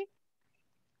buy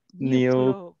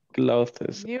New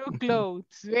clothes. New clothes.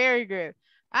 Very good.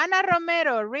 Ana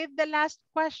Romero, read the last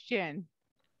question.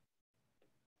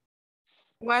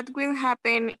 What will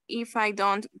happen if I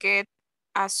don't get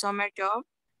a summer job?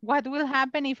 What will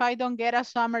happen if I don't get a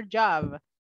summer job?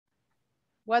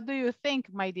 What do you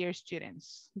think, my dear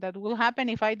students, that will happen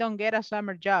if I don't get a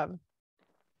summer job?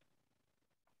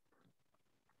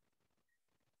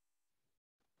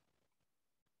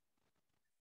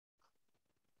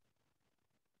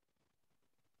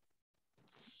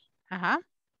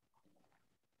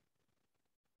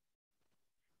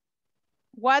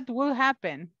 What will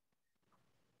happen?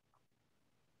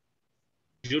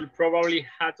 You'll probably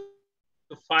have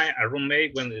to find a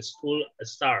roommate when the school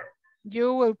starts.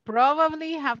 You will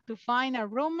probably have to find a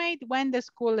roommate when the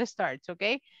school starts,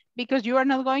 okay? Because you are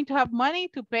not going to have money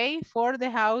to pay for the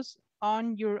house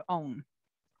on your own.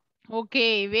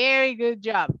 Okay, very good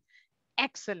job.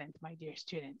 Excellent, my dear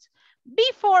students.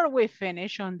 Before we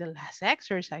finish on the last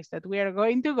exercise that we are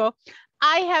going to go,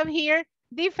 I have here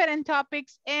different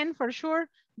topics and for sure,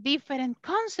 different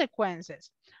consequences.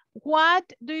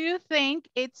 What do you think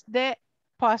it's the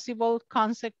possible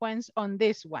consequence on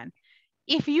this one?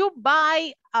 If you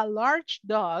buy a large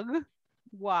dog,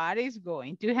 what is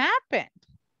going to happen?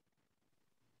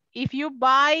 If you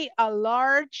buy a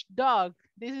large dog,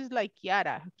 this is like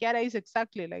Kiara. Kiara is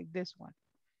exactly like this one.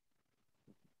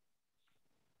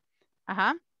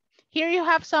 Here you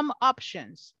have some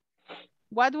options.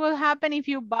 What will happen if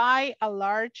you buy a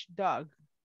large dog?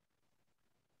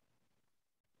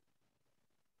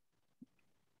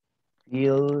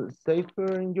 Feel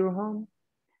safer in your home?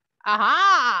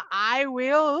 I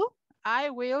will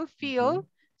feel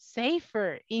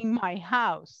safer in my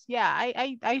house. Yeah,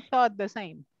 I thought the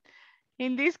same.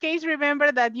 In this case,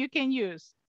 remember that you can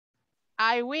use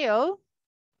I will,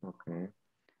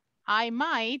 I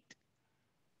might,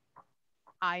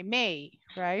 I may,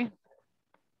 right?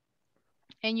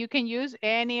 And you can use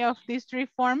any of these three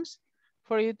forms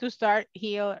for you to start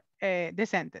here the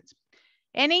sentence.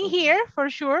 And in here, for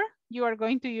sure, you are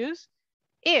going to use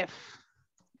if,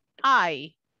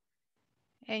 I,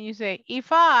 and you say,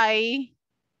 if I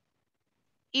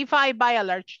buy a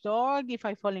large dog, if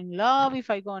I fall in love, if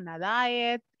I go on a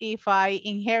diet, if I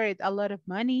inherit a lot of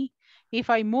money, if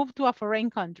I move to a foreign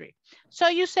country. So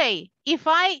you say, if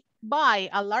I buy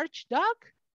a large dog,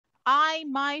 I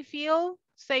might feel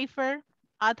safer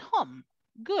at home.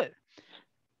 Good.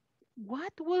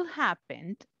 What will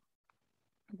happen?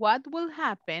 What will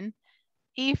happen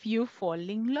if you fall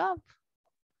in love?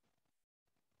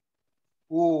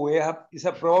 Oh, it's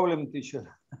a problem,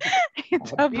 teacher.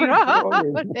 It's a a big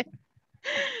problem.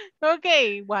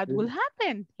 Okay, what will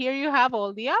happen? Here you have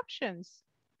all the options.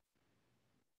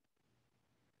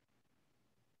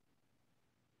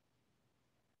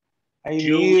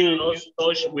 You will lose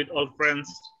touch with old friends.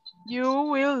 You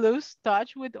will lose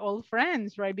touch with old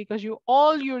friends, right? Because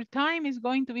all your time is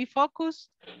going to be focused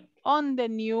on the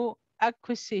new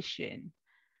acquisition.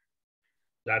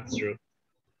 That's true.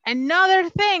 Another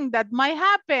thing that might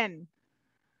happen.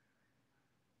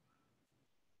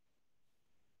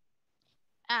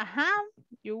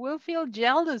 You will feel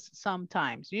jealous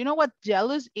sometimes. You know what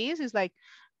jealous is? It's like,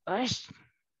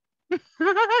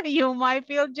 You might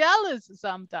feel jealous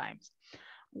sometimes.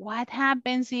 What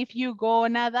happens if you go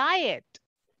on a diet?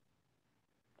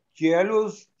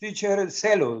 Jealous, teacher,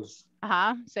 celos.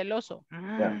 Ajá, celoso.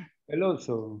 Yeah.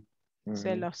 Celoso.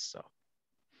 Celoso.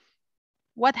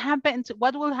 What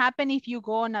will happen if you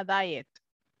go on a diet?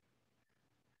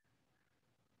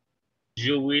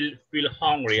 You will feel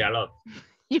hungry a lot.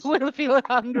 You will feel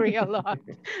hungry a lot.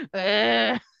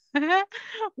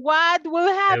 What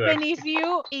will happen if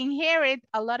you inherit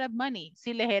a lot of money?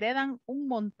 Si les heredan un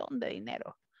montón de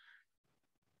dinero.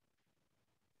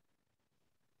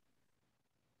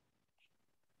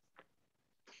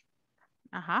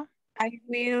 Ajá. I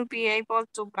will be able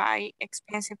to buy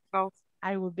expensive clothes.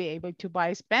 I will be able to buy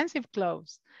expensive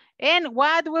clothes. And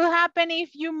what will happen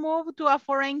if you move to a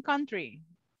foreign country?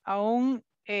 A un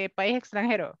país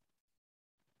extranjero.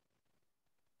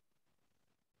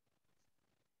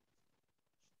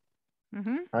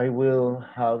 I will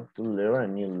have to learn a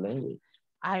new language.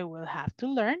 I will have to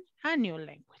learn a new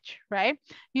language, right?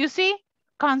 You see,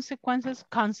 consequences,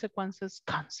 consequences,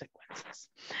 consequences.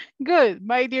 Good,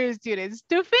 my dear students.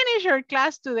 To finish our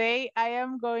class today, I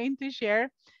am going to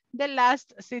share the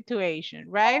last situation,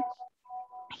 right?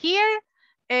 Here,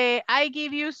 I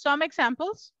give you some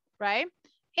examples, right?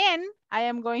 And I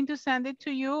am going to send it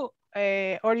to you,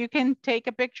 or you can take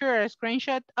a picture or a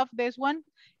screenshot of this one.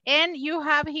 And you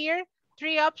have here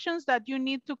 3 options that you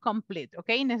need to complete,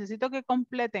 okay? Necesito que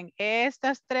completen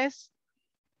estas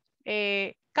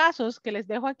 3 casos que les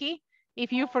dejo aquí.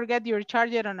 If you forget your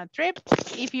charger on a trip,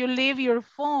 if you leave your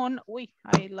phone,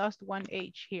 I lost 1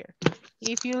 H here.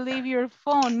 If you leave your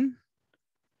phone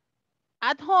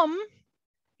at home,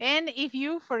 and if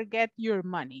you forget your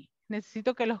money.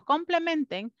 Necesito que los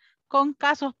complementen con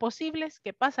casos posibles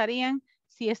que pasarían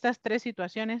si estas 3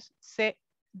 situaciones se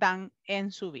dan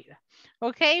en su vida.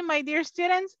 Okay, my dear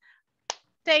students,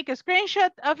 take a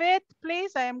screenshot of it,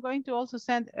 please. I am going to also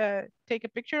take a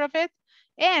picture of it,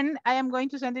 and I am going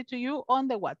to send it to you on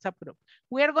the WhatsApp group.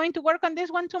 We are going to work on this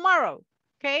one tomorrow,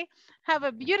 okay? Have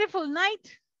a beautiful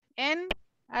night, and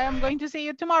I am going to see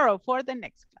you tomorrow for the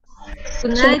next class.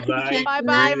 Good night. Bye.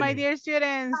 Bye-bye, my dear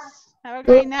students. Have a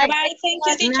great night. Bye. Thank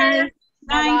you, teacher.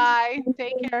 Bye-bye.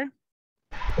 Take care.